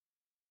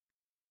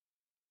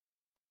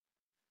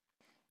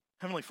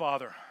 Heavenly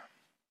Father,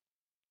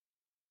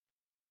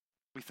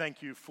 we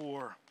thank you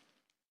for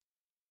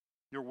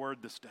your word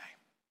this day.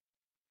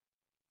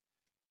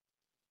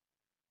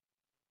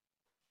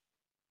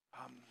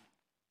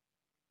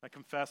 I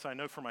confess, I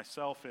know for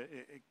myself,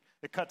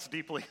 it cuts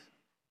deeply.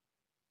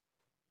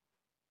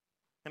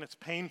 And it's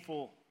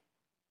painful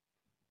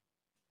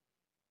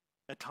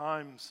at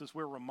times as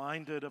we're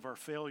reminded of our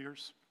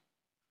failures.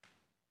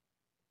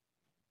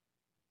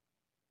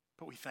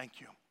 But we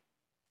thank you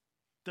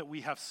that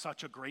we have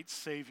such a great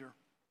Savior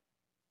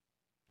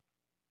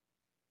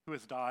who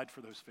has died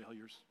for those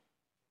failures,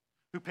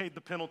 who paid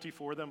the penalty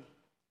for them.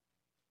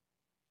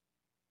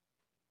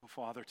 Oh,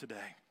 Father,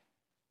 today,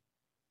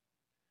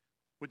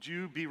 would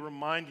you be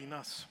reminding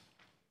us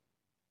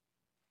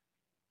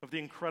of the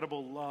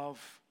incredible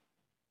love,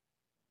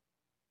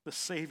 the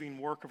saving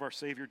work of our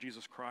Savior,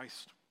 Jesus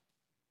Christ,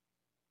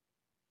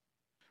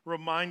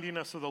 reminding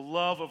us of the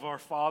love of our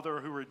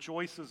Father who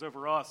rejoices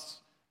over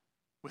us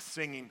with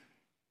singing.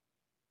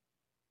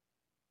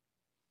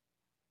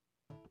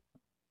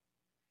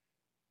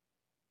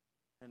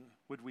 And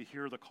would we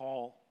hear the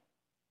call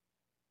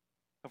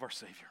of our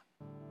Savior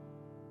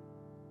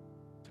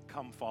to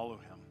come follow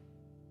him?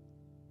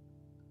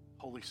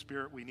 Holy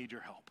Spirit, we need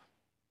your help.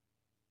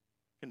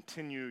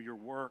 Continue your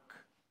work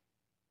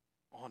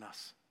on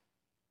us.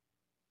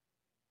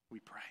 We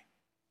pray.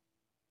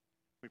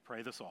 We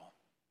pray this all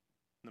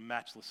in the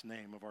matchless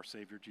name of our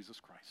Savior, Jesus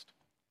Christ.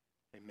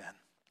 Amen.